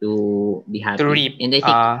be happy. To reap. And I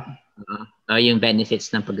think yung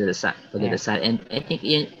benefits ng pagdadasal. And I think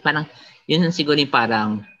yun ang siguro yung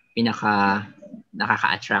parang pinaka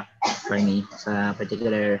nakaka-attract for me sa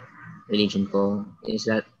particular religion ko is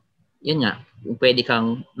that yun nga, pwede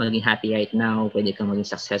kang maging happy right now, pwede kang maging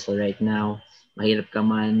successful right now, mahirap ka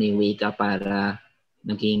man, may way ka para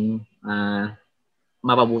maging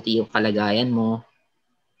mapabuti yung kalagayan mo.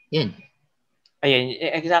 Yun. Ayun,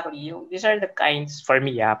 exactly. These are the kinds, for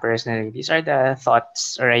me, personally, these are the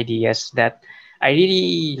thoughts or ideas that I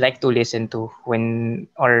really like to listen to when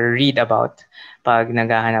or read about pag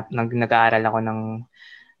nag-aaral ako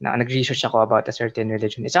nag-research ako about a certain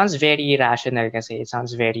religion. It sounds very rational kasi it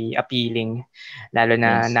sounds very appealing, lalo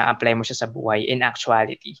na Yes. na-apply mo siya sa buhay in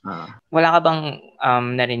actuality. Wala ka bang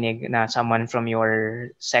narinig na someone from your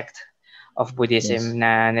sect of Buddhism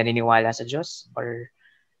na naniniwala sa Diyos? Or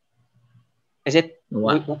is it,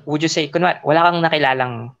 would you say, kunwari, wala kang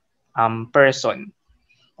nakilalang person,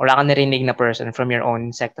 wala kang narinig na person from your own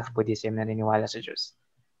sect of Buddhism na naniniwala sa Diyos?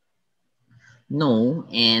 No,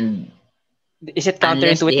 and is it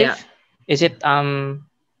counterintuitive? Is it ano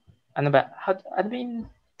ba? Ano ba yung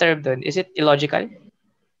term doon? Is it illogical?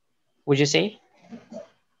 Would you say?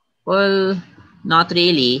 Well, not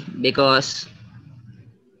really, because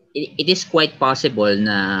it is quite possible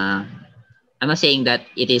na I'm not saying that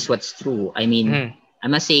it is what's true. I mean,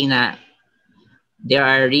 I'm not saying that there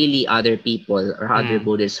are really other people or other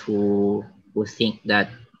Buddhists who think that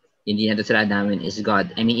hindi natural namin is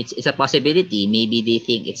God. I mean, it's a possibility. Maybe they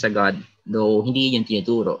think it's a God, though hindi yun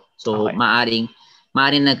tinuturo. So, maaring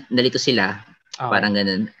nalito sila. Parang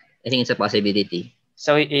ganun. I think it's a possibility.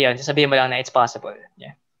 So, yun. Sasabihin mo lang na it's possible.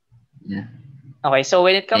 Yeah. Yeah. Okay, so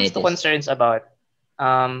when it comes to concerns about,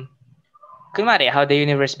 kunwari, how the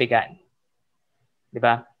universe began,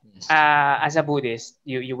 diba? Yes. As a Buddhist,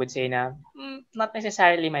 you would say na, not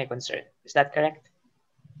necessarily my concern. Is that correct?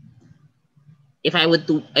 If I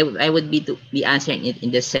would be answering it in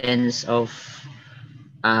the sense of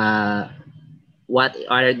what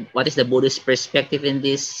is the Buddhist perspective in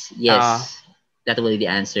this? Yes, that will be the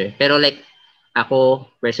answer. Pero like ako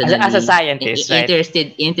personally, as a scientist,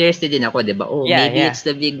 interested din ako, 'di ba? Maybe it's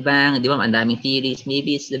the Big Bang, 'di ba? Ang daming theories.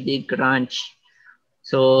 Maybe it's the Big Crunch.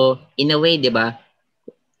 So in a way, 'di ba?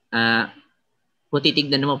 Kung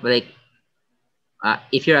titignan mo like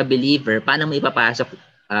if you're a believer, paano mo ipapasok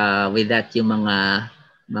with that yung mga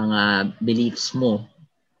beliefs mo,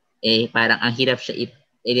 parang ang hirap siya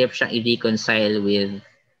i-reconcile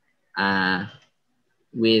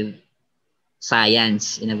with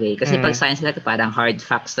science in a way. Kasi pag science talaga, parang hard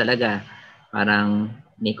facts talaga. Parang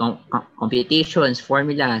may computations,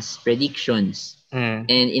 formulas, predictions. And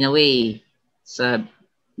in a way, sa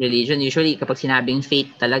religion, usually kapag sinabing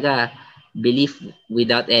faith talaga, belief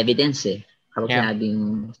without evidence Kapag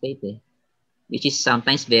sinabing faith which is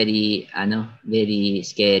sometimes very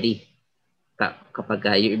scary kapag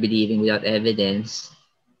you're believing without evidence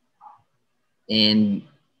and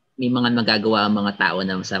may mga magagawa ang mga tao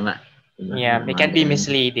na masama. Yeah, it can be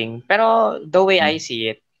misleading. Pero the way I see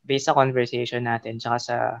it, based sa conversation natin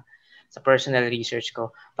tsaka sa personal research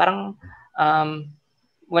ko, parang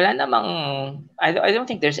wala namang I don't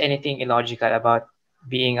think there's anything illogical about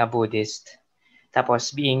being a Buddhist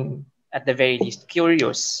tapos being at the very least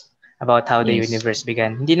curious about how the universe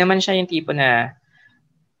began. Hindi naman siya yung tipo na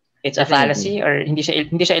it's a fallacy or hindi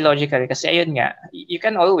siya illogical kasi ayun nga, you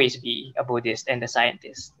can always be a Buddhist and a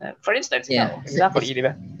scientist. For instance, exactly, di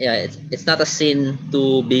ba? Yeah, it's not a sin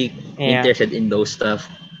to be interested in those stuff.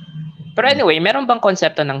 Pero anyway, meron bang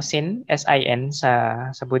konsepto ng sin, S-I-N sa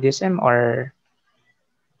Buddhism or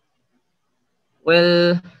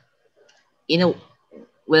well,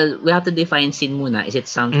 we have to define sin muna. Is it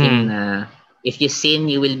something na if you sin,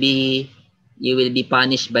 you will be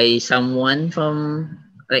punished by someone from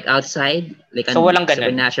like outside, like a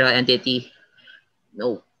supernatural entity?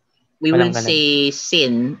 No, we wouldn't say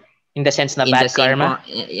sin in the sense na bad karma.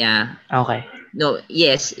 Yeah. Okay. No.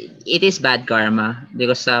 Yes, it is bad karma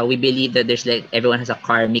because we believe that there's like everyone has a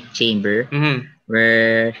karmic chamber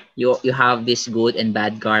where you have this good and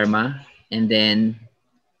bad karma, and then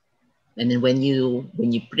when you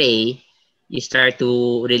pray, you start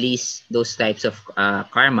to release those types of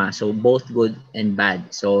karma, so both good and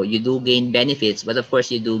bad. So you do gain benefits, but of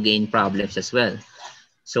course you do gain problems as well.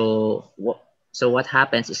 So what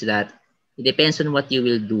happens is that it depends on what you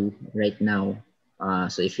will do right now.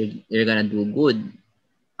 So if you're gonna do good,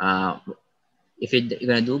 so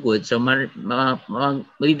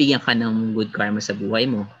mabibigyan ka ng good karma sa buhay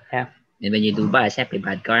mo. Yeah. And when you do bad, syempre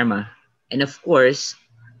bad karma. And of course,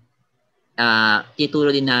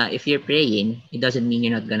 tituro din na if you're praying, it doesn't mean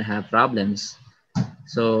you're not gonna have problems.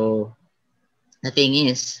 So the thing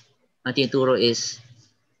is, ang tituro is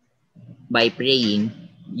by praying,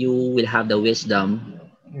 you will have the wisdom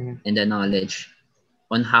and the knowledge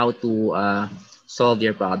on how to solve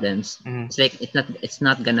your problems. It's like it's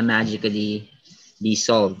not gonna magically be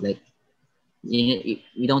solved. Like you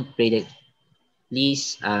don't pray that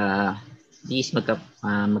please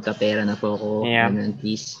magkapera na po ako. And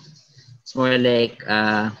please. It's more like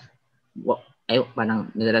parang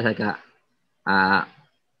nadalasal ka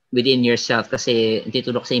within yourself kasi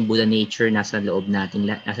titulok sa yung Buddha nature nasa loob natin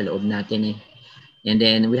eh. And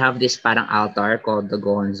then we have this parang altar called the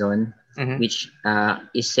Gonzon, which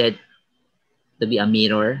is said to be a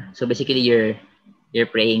mirror. So basically you're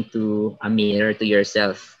praying to a mirror to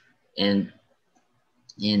yourself, and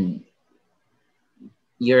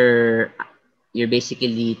you're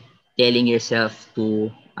basically telling yourself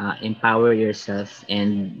to empower yourself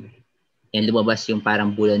and lumabas yung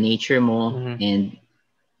parang Buddha nature mo, and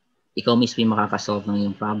ikaw mismo yung makakasolve ng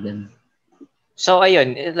yung problem. So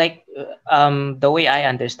ayun, like the way I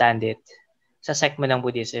understand it sa sect mo ng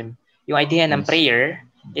Buddhism, yung idea ng prayer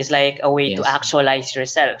is like a way to actualize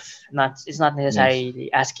yourself. It's not necessarily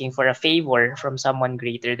asking for a favor from someone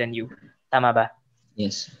greater than you. Tama ba?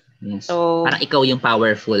 Yes. So parang ikaw yung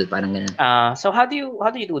powerful, parang ganun. So how do you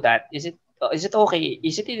do that? Is it okay?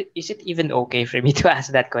 Is it even okay for me to ask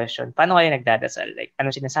that question? Paano kayo nagdadasal? Like ano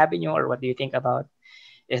sinasabi nyo, or what do you think about?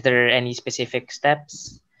 Is there any specific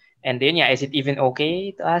steps? And then is it even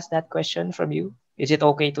okay to ask that question from you? Is it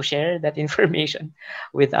okay to share that information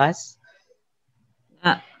with us?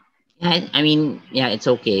 I mean, it's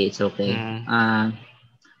okay. It's okay.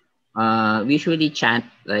 We usually chant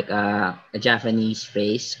like a Japanese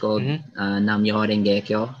phrase called Nam-myoho Renge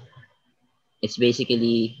Kyo. It's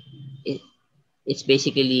basically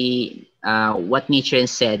what Nichiren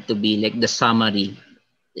said to be like the summary.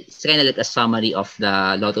 It's kind of like a summary of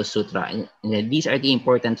the Lotus Sutra, and these are the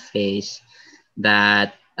important phrases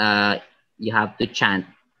that you have to chant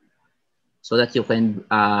so that you can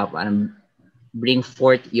bring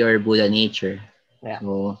forth your Buddha nature. Yeah.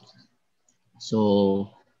 So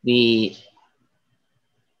we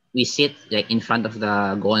sit like in front of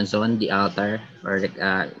the Gonzon, the altar, or like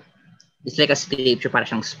it's like a scripture, para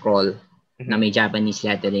siyang scroll na may Japanese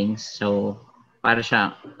letterings. So para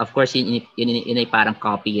siya, of course, yun ay parang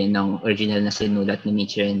copy yun ng original na sinulat ni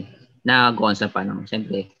Nichiren na Gonzon pa nung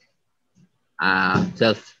siyempre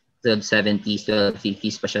 1270s,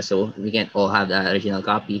 1250s pa siya, so we can't all have the original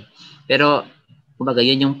copy. Pero kumbaga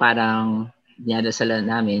yun yung parang dinadasalan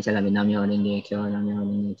namin, Nam-myoho Renge Kyo, Nam-myoho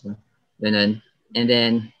Renge Kyo, ganun. And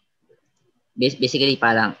then basically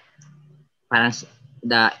parang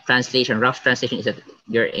the rough translation is that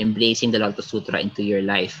you're embracing the Lotus Sutra into your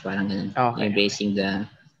life, parang ganun. Okay. You're embracing the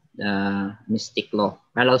mystic law.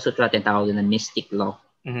 Lotus Sutra tinatawag na mystic law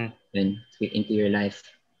into your life.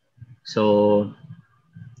 So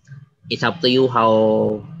it's up to you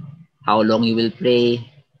how long you will pray.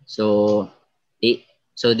 So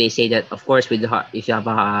they say that, of course, if you have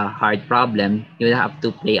a hard problem, you will have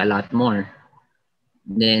to pray a lot more.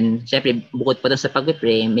 Then, syempre, bukod pa doon sa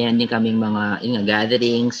pag-pray, meron din kaming mga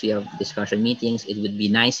gatherings, we have discussion meetings. It would be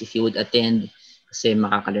nice if you would attend kasi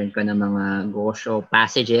makaka-learn ka ng mga gosho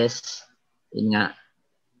passages. Yun nga.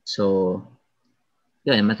 So,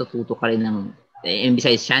 yun, matututo ka rin ng, and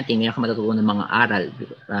besides chanting, meron ka matututo ng mga aral.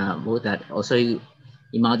 Also,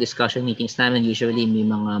 yung mga discussion meetings namin, usually may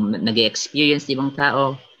mga nag-experience ibang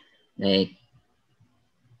tao. Like,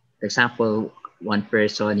 for example, one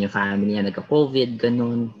person, yung family niya nagka-COVID,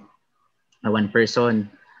 ganun. One person,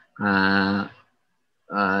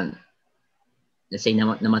 let's say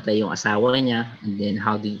namatay yung asawa niya, and then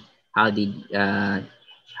how did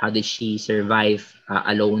she survive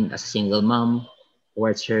alone as a single mom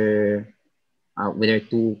towards her with her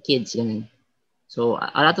 2 kids, ganun. So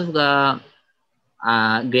a lot of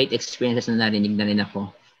great experiences na narinig na rin ako.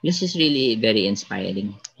 This is really very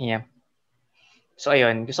inspiring. Yeah. So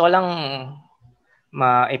ayun, gusto ko lang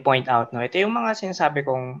ma-point out, no? Ito yung mga sinasabi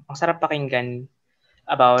kong ang sarap pakinggan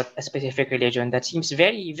about a specific religion that seems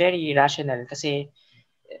very, very rational. Kasi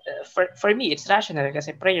for me, it's rational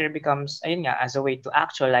kasi prayer becomes, ayun nga, as a way to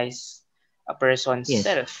actualize a person's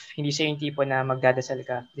self. Hindi siya yung tipo na magdadasal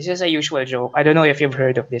ka. This is a usual joke. I don't know if you've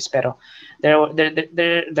heard of this, pero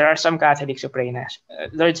there are some Catholics who pray na,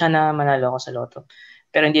 Lord, sana manalo ako sa loto.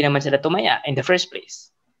 Pero hindi naman sila tumaya in the first place.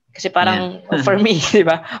 Kasi parang, for me, di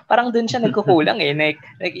ba? Parang dun siya nagkukulang eh. Like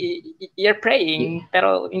you're praying,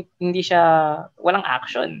 pero hindi siya, walang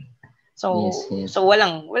action. So, so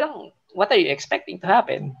walang, what are you expecting to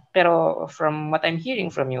happen? Pero from what I'm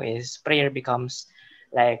hearing from you is, prayer becomes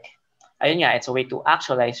like, ayun nga, it's a way to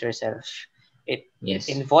actualize yourself. It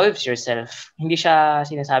involves yourself. Hindi siya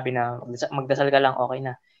sinasabi na magdasal ka lang, okay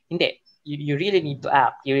na. Hindi. You really need to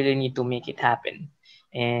act. You really need to make it happen.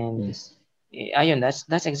 And ayun,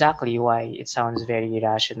 that's exactly why it sounds very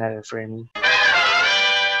rational for me.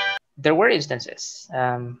 There were instances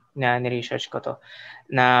na ni-research ko to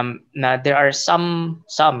na there are some,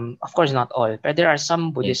 of course not all, but there are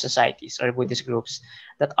some Buddhist societies or Buddhist groups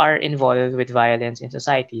that are involved with violence in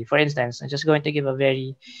society. For instance, I'm just going to give a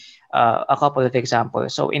very a couple of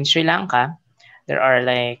examples. So in Sri Lanka, there are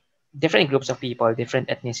like different groups of people, different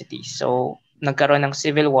ethnicities. So nagkaroon ng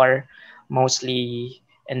civil war mostly,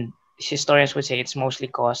 and historians would say it's mostly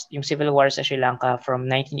caused, yung civil war sa Sri Lanka from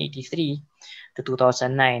 1983 to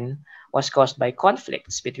 2009 was caused by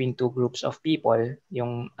conflicts between two groups of people,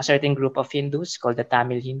 yung a certain group of Hindus called the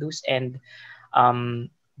Tamil Hindus and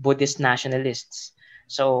Buddhist nationalists.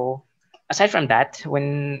 So aside from that,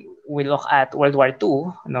 when we look at World War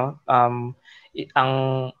II,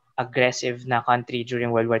 ang aggressive na country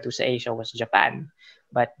during World War II sa Asia was Japan.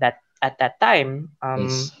 But that at that time,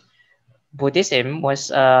 Yes. Buddhism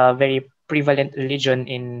was a very prevalent religion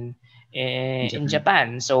in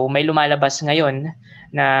Japan. So may lumalabas ngayon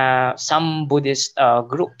na some Buddhist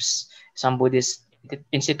groups, some Buddhist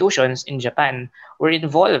institutions in Japan were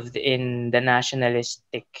involved in the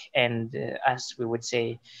nationalistic and as we would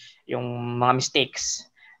say, yung mga mistakes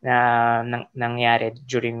na nangyari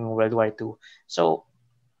during World War II. So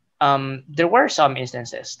there were some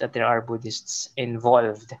instances that there are Buddhists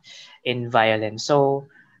involved in violence. So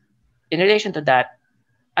in relation to that,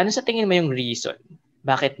 ano sa tingin mo yung reason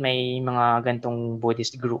bakit may mga gantong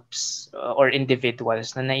Buddhist groups or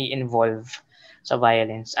individuals na nai-involve sa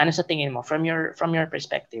violence? Ano sa tingin mo from your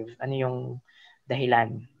perspective? Ano yung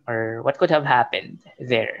dahilan or what could have happened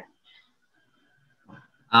there?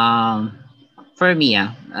 For me,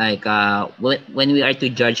 like when we are to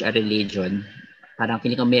judge a religion, parang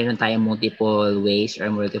feeling ko meron tayong multiple ways or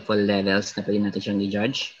multiple levels na pwede natin siyang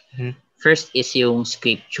i-judge. Mm-hmm. First is yung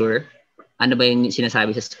scripture. Ano ba yung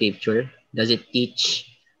sinasabi sa scripture? Does it teach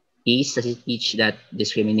peace? Does it teach that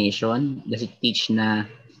discrimination? Does it teach na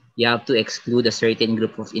you have to exclude a certain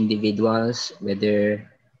group of individuals, whether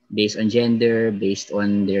based on gender, based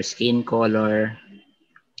on their skin color?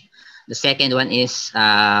 The second one is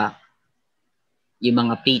yung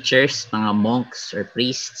mga preachers, mga monks or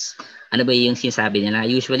priests. Ano ba yung sinasabi nila?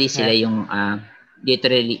 Usually sila yung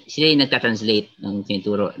literally sila yung nagta-translate ng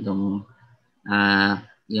tinuturo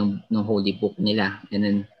yung holy book nila.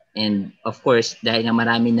 And of course, dahil nga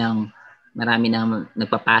marami nang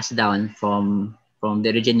nagpa-pass down from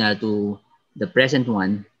the original to the present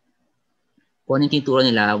one, kung anong tinuturo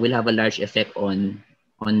nila will have a large effect on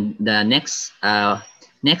the next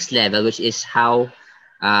level, which is how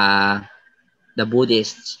the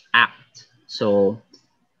Buddhists act. So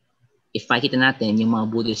if makita natin yung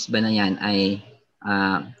mga Buddhists ba na yan ay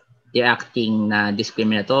they're acting na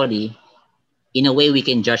discriminatory, in a way we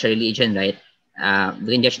can judge a religion, right?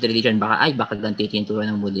 We can judge the religion, baka ganito yung tinuturo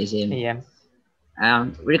ng Buddhism. Yeah.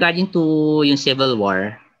 Regarding to yung civil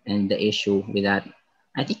war and the issue with that,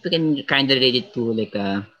 I think we can kind of relate it to like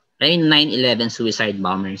 9/11 suicide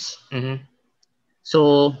bombers. Mm-hmm.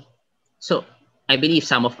 So I believe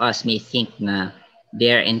some of us may think na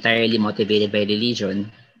they are entirely motivated by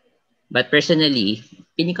religion, but personally,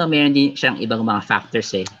 piling ko meron din siyang ibang mga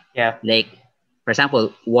factors eh. Yeah. Like for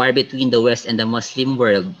example, war between the West and the Muslim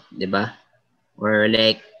world, di ba? Or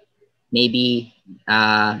like maybe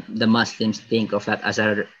the Muslims think of that as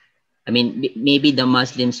maybe the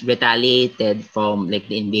Muslims retaliated from like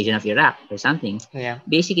the invasion of Iraq or something. Yeah.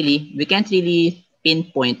 Basically, we can't really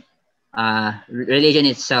pinpoint religion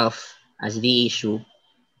itself as the issue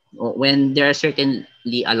when there are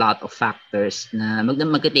certainly a lot of factors na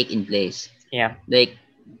mag-take in place. Yeah. Like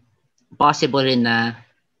possible rin na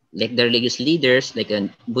like the religious leaders, like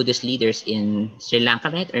Buddhist leaders in Sri Lanka,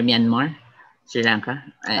 right? Or Myanmar? Sri Lanka?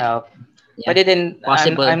 Yeah. But then,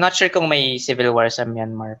 I'm not sure kung may civil war sa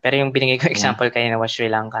Myanmar. Pero yung binigay ko example kanina was Sri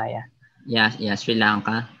Lanka. Yeah, Sri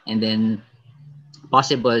Lanka. And then,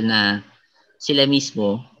 possible na sila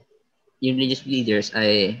mismo, yung religious leaders,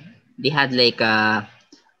 they had like a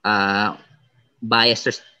bias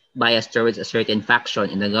towards a certain faction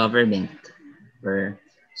in the government.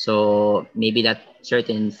 So maybe that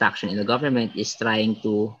certain faction in the government is trying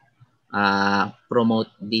to promote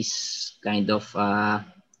this kind of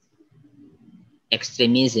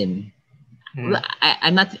extremism.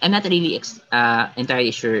 I'm not really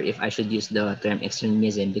entirely sure if I should use the term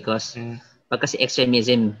extremism because pag kasi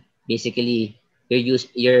extremism basically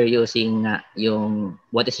you're using yung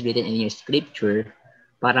what is written in your scripture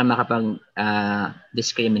para makapag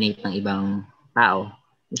discriminate ng ibang tao,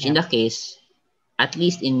 which in the case, at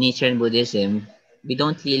least in Nichiren Buddhism, we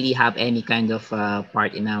don't really have any kind of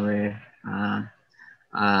part in our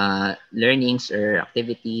learnings or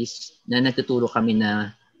activities na nagtuturo kami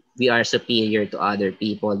na we are superior to other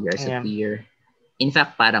people, we are superior. In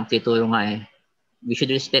fact, parang tituro nga we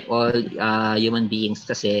should respect all human beings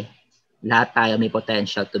kasi lahat tayo may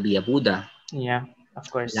potential to be a Buddha. Yeah, of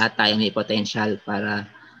course. Lahat tayo may potential para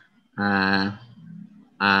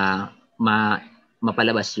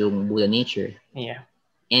mapalabas yung Buddha nature. Yeah.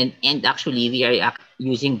 And actually, we are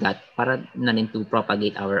using that para na rin to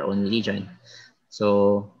propagate our own religion.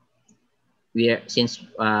 So, since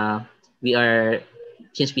we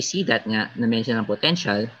see that nga na-mention ang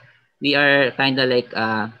potential, we are kind of like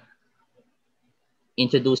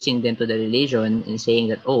introducing them to the religion and saying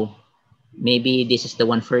that, oh, maybe this is the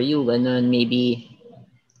one for you. Ganun, maybe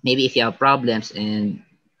if you have problems and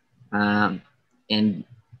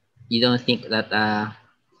you don't think that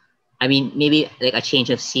maybe like a change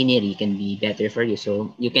of scenery can be better for you.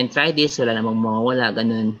 So you can try this, wala namang mawawala,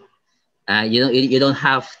 ganun. You don't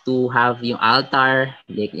have to have yung altar,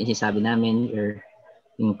 like yung sinasabi namin, or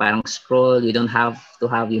yung parang scroll. You don't have to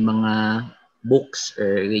have yung mga books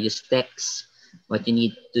or religious texts. What you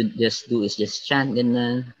need to just do is just chant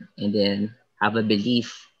ganun, and then have a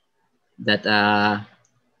belief that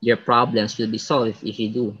your problems will be solved if you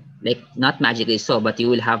do. Like, not magically solved, but you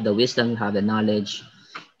will have the wisdom, have the knowledge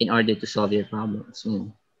in order to solve your problems.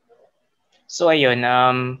 So ayun,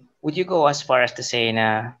 would you go as far as to say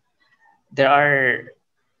na there are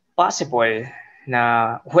possible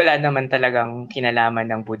na wala naman talagang kinalaman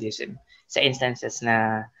ng Buddhism sa instances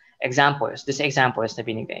na examples na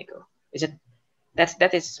binigay ko? Is it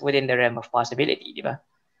that is within the realm of possibility, di ba?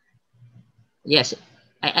 Yes,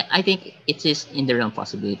 I think it is in the realm of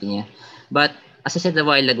possibility niya. But as I said a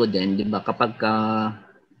while ago din, di ba, kapag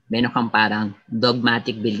meron kang parang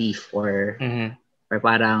dogmatic belief or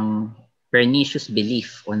parang pernicious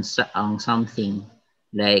belief on something,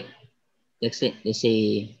 like let's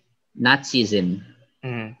say Nazism,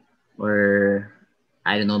 or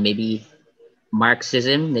I don't know, maybe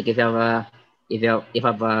Marxism. Like if you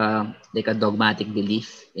have like a dogmatic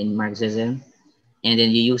belief in Marxism, and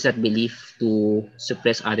then you use that belief to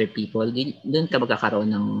suppress other people, dun ka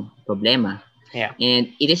magkakaroon ng problema. Yeah.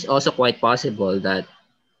 And it is also quite possible that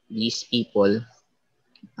these people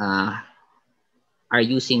are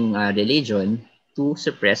using religion to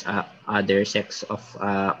suppress other sects of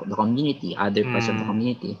the community, other parts of the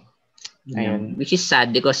community. Which is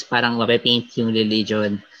sad because parang mapapaint yung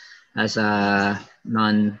religion as a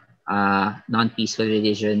non-peaceful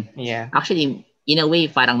religion. Yeah. Actually, in a way,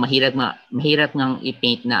 parang mahirap ngang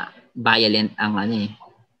i-paint na violent ang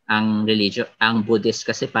religion, ang Buddhist,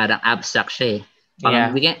 kasi parang abstract siya eh.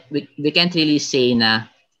 Parang we can't really say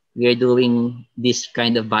na we're doing this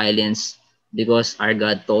kind of violence because our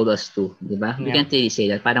God told us to, di ba? We can't really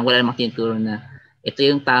say that. Parang wala namang tinuturo na ito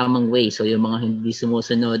yung tamang way. So yung mga hindi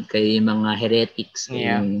sumusunod, kayo yung mga heretics.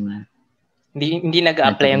 Yung hindi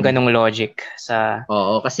nag-a-apply yung ganung logic sa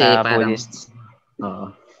kasi sa parang Buddhists.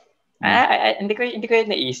 Hindi ko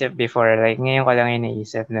yun naisip before. Like, ngayon ko lang yun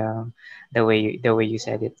naisip na the way you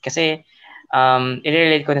said it. Kasi,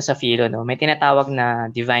 i-relate ko na sa philo, no? May tinatawag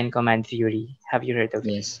na divine command theory. Have you heard of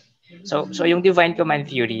it? Yes. So yung divine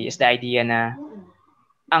command theory is the idea na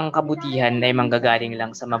ang kabutihan ay manggagaling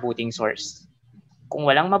lang sa mabuting source. Kung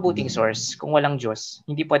walang mabuting source, kung walang Diyos,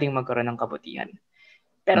 hindi pwedeng magkaroon ng kabutihan.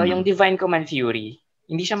 Pero yung divine command theory,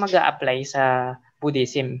 hindi siya mag-a-apply sa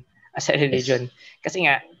Buddhism as a religion. Kasi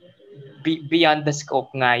nga, beyond the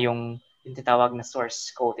scope nga yung tinatawag na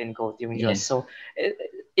source, quote and quote, yung Diyos. Yes. So,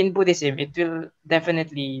 in Buddhism, it will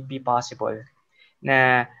definitely be possible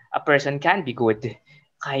na a person can be good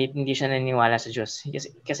kahit hindi siya naniniwala sa Diyos.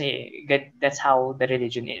 Kasi that's how the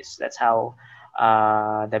religion is. That's how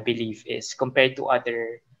the belief is compared to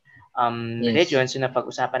other religions. Yung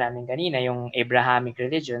napag-usapan namin kanina, yung Abrahamic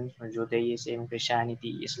religion, Judaism,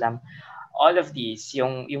 Christianity, Islam, all of these,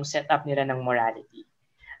 yung setup nila ng morality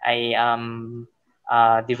ay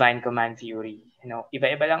divine command theory.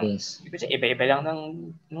 Iba-iba lang, iba-iba lang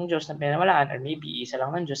ng Diyos na pinawalaan, or maybe isa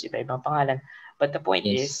lang ng Diyos, iba-ibang pangalan. But the point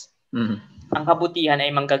is, ang kabutihan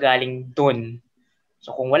ay manggagaling dun.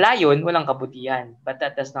 So kung wala yun, walang kabutihan. But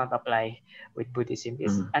that does not apply with Buddhism.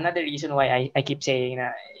 It's another reason why I keep saying na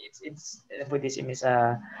Buddhism is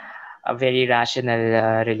a very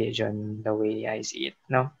rational religion, the way I see it,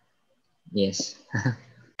 no? Yes.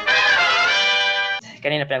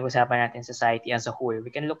 Kanina pinag-usapan natin society as a whole. We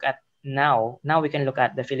can look at now we can look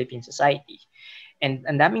at the Philippine Society. And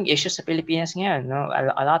ang daming issues sa Pilipinas ngayon, no?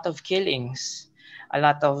 A lot of killings, a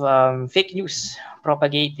lot of fake news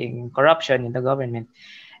propagating, corruption in the government.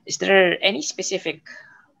 Is there any specific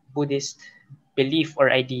Buddhist belief or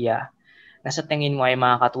idea na sa tingin mo ay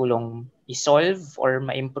makakatulong i-solve or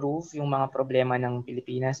ma-improve yung mga problema ng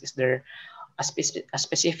Pilipinas? Is there a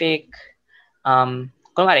specific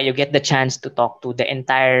kunwari, you get the chance to talk to the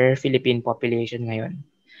entire Philippine population ngayon.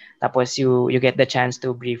 Tapos you get the chance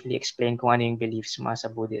to briefly explain kung ano yung beliefs mo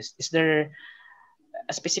sa Buddhist. Is there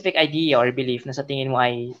a specific idea or belief na sa tingin mo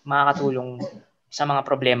ay makakatulong sa mga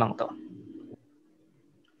problemang to?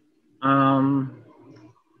 Um,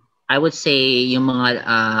 I would say yung mga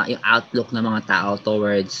yung outlook ng mga tao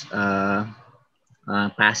towards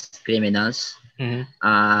past criminals. Mm-hmm.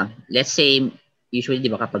 Let's say usually 'di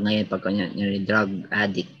ba kapag ngayon pag drug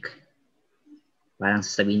addict, parang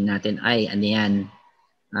sasabihin natin ay ano yan,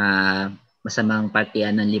 masamang parte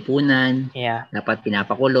yan ng lipunan, dapat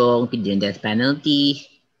pinapakulong, yung death penalty,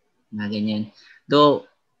 mga ganyan. Though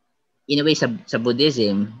in a way sa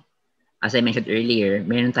Buddhism, as I mentioned earlier,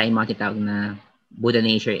 meron tayong mga tinatawag na Buddha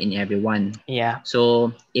nature in everyone. Yeah.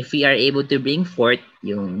 So, if we are able to bring forth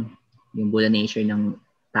yung Buddha nature ng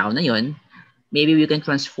tao na yon, maybe we can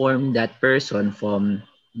transform that person from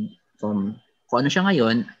kung ano siya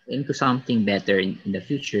ngayon into something better in the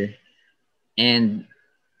future. And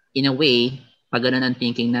in a way, pag ganun ang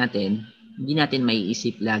thinking natin, hindi natin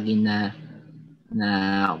maiisip lagi na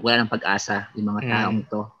wala ng pag-asa yung mga taong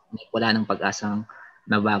to. Wala ng pag-asang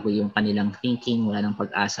mabago yung kanilang thinking, wala ng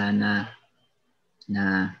pag-asa na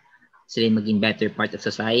sila maging better part of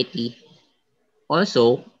society.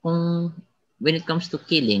 Also, when it comes to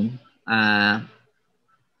killing, and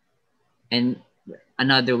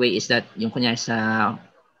another way is that yung kunyari sa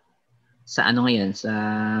ano ngayon, sa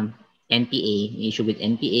NPA, issue with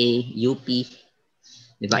NPA, UP,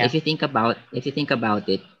 diba? Yeah. If you think about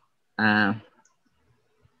it,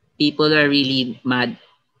 people are really mad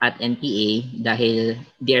at NPA dahil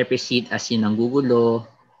they are perceived as yung nanggugulo,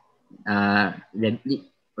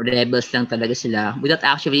 rebels lang talaga sila without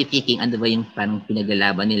actually thinking ano ba yung parang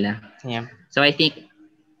pinaglalaban nila. Yeah. So I think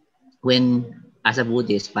as a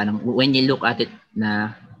Buddhist, parang when you look at it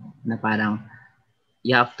na parang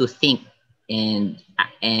you have to think and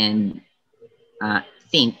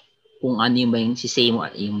think kung ano yung ba yung sisay mo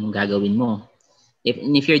at yung gagawin mo.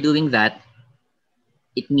 If you're doing that,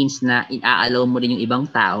 it means na i-allow mo rin yung ibang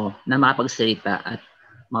tao na makapagsalita at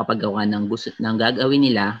makapagawa ng gagawin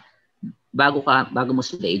nila bago mo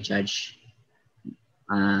sila i-judge.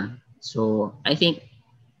 So I think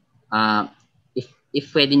if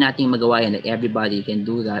pwede nating magawa yan, like everybody can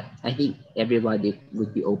do that, I think everybody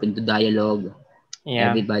would be open to dialogue.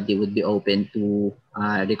 Yeah. Everybody would be open to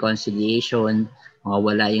reconciliation,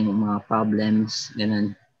 wala yung mga problems,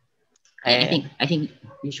 ganun. I think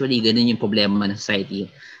usually ganun yung problema ng society,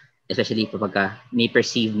 especially kapag may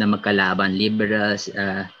perceive na magkalaban, liberals,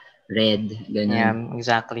 red, ganun. Yeah,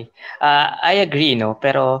 exactly. I agree, no?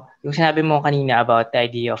 Pero yung sinabi mo kanina about the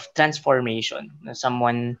idea of transformation,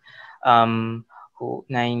 someone who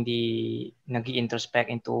na hindi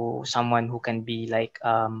nag-introspect into someone who can be like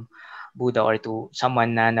Buddha, or to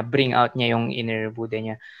someone na bring out niya yung inner Buddha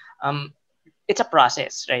niya. It's a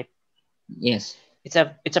process, right? Yes. It's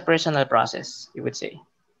a personal process, you would say.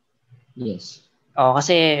 Yes. Oh,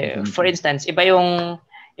 kasi for instance, iba yung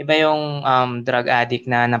drug addict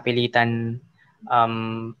na napilitan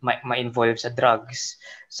ma-involve sa drugs,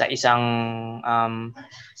 sa isang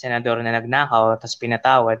senador na nagnakaw, tapos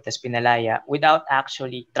pinatawad, tapos pinalaya without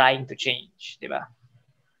actually trying to change, di ba?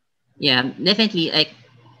 Yeah, definitely. Like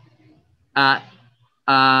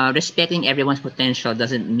respecting everyone's potential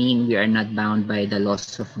doesn't mean we are not bound by the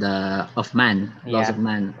laws of man. Laws of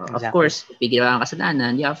man. Exactly. Of course, if ginawa kang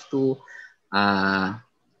kasalanan, you have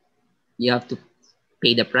to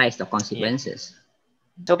pay the price, the consequences. Yeah.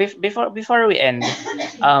 So before we end,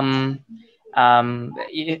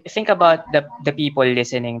 you think about the people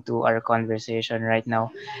listening to our conversation right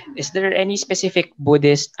now. Is there any specific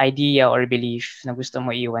Buddhist idea or belief na gusto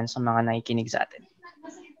mo iwan sa mga nakikinig sa atin?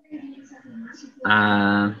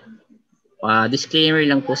 Disclaimer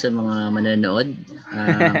lang po sa mga manonood.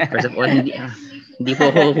 First of all, hindi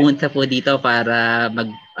po ako pumunta po dito para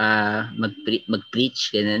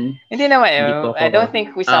mag-preach ganun. Hindi naman. I don't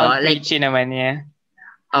think we sound preachy naman niya.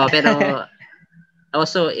 Pero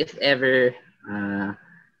also if ever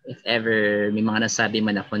may mga nasabi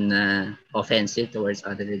man ako na offensive towards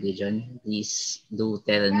other religion, please do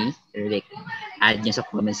tell me, or like add nyo sa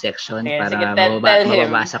comment section para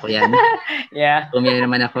mababasa ko yan. Yeah. Kumili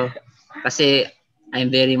naman ako kasi I'm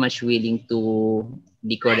very much willing to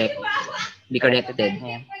be corrected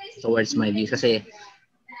towards my views, kasi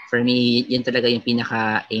for me yun talaga yung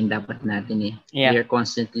pinaka-aim dapat natin eh. Yeah. We are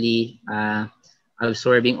constantly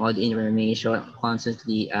absorbing all the information,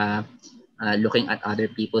 constantly looking at other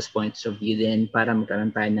people's points of view din para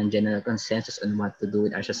magkaroon tayo ng general consensus on what to do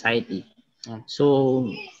with our society. So,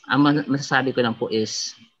 ang masasabi ko lang po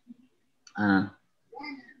is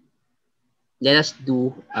let us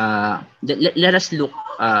look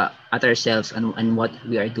at ourselves and what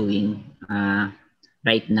we are doing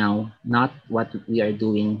right now, not what we are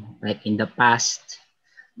doing like in the past,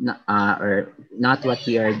 or not what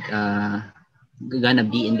we are gonna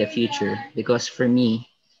be in the future. Because for me,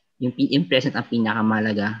 yung present ang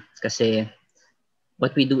pinakamalaga kasi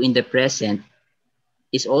what we do in the present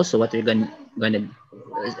is also what we're gonna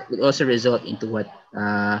will also result into what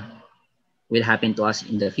will happen to us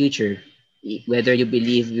in the future. Whether you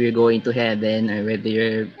believe you're going to heaven or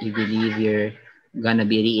whether you believe you're gonna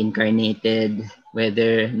be reincarnated,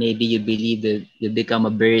 whether maybe you believe that you become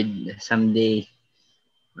a bird someday,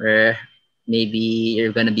 or maybe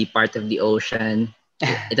you're gonna be part of the ocean.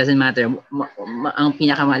 It doesn't matter. Ang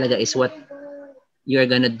pinakamalaga is what you're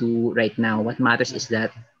gonna do right now. What matters is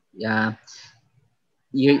that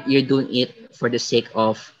you're doing it for the sake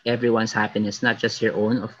of everyone's happiness, not just your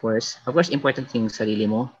own, of course. Of course, important yung sarili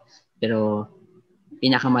mo. Pero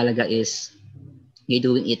pinakamalaga is you're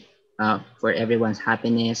doing it for everyone's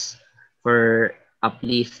happiness, for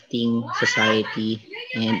uplifting society,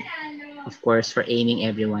 and of course, for aiming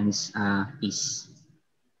everyone's peace.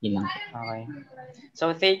 Yun lang. Okay.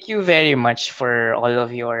 So thank you very much for all of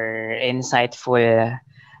your insightful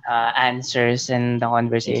answers and the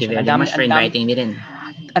conversation. Thank you very much for inviting me rin.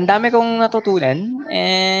 Ang dami kong natutunan,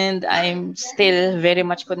 and I'm still very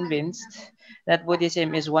much convinced that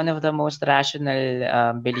Buddhism is one of the most rational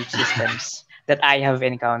belief systems that I have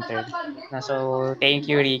encountered. So thank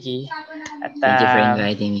you, Ricky. At, thank you for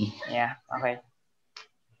inviting me. Yeah, okay.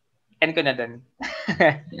 End ko na dun.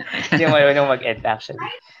 Hindi mo marunong mag-end actually.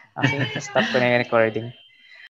 Okay, stop ko na yung recording.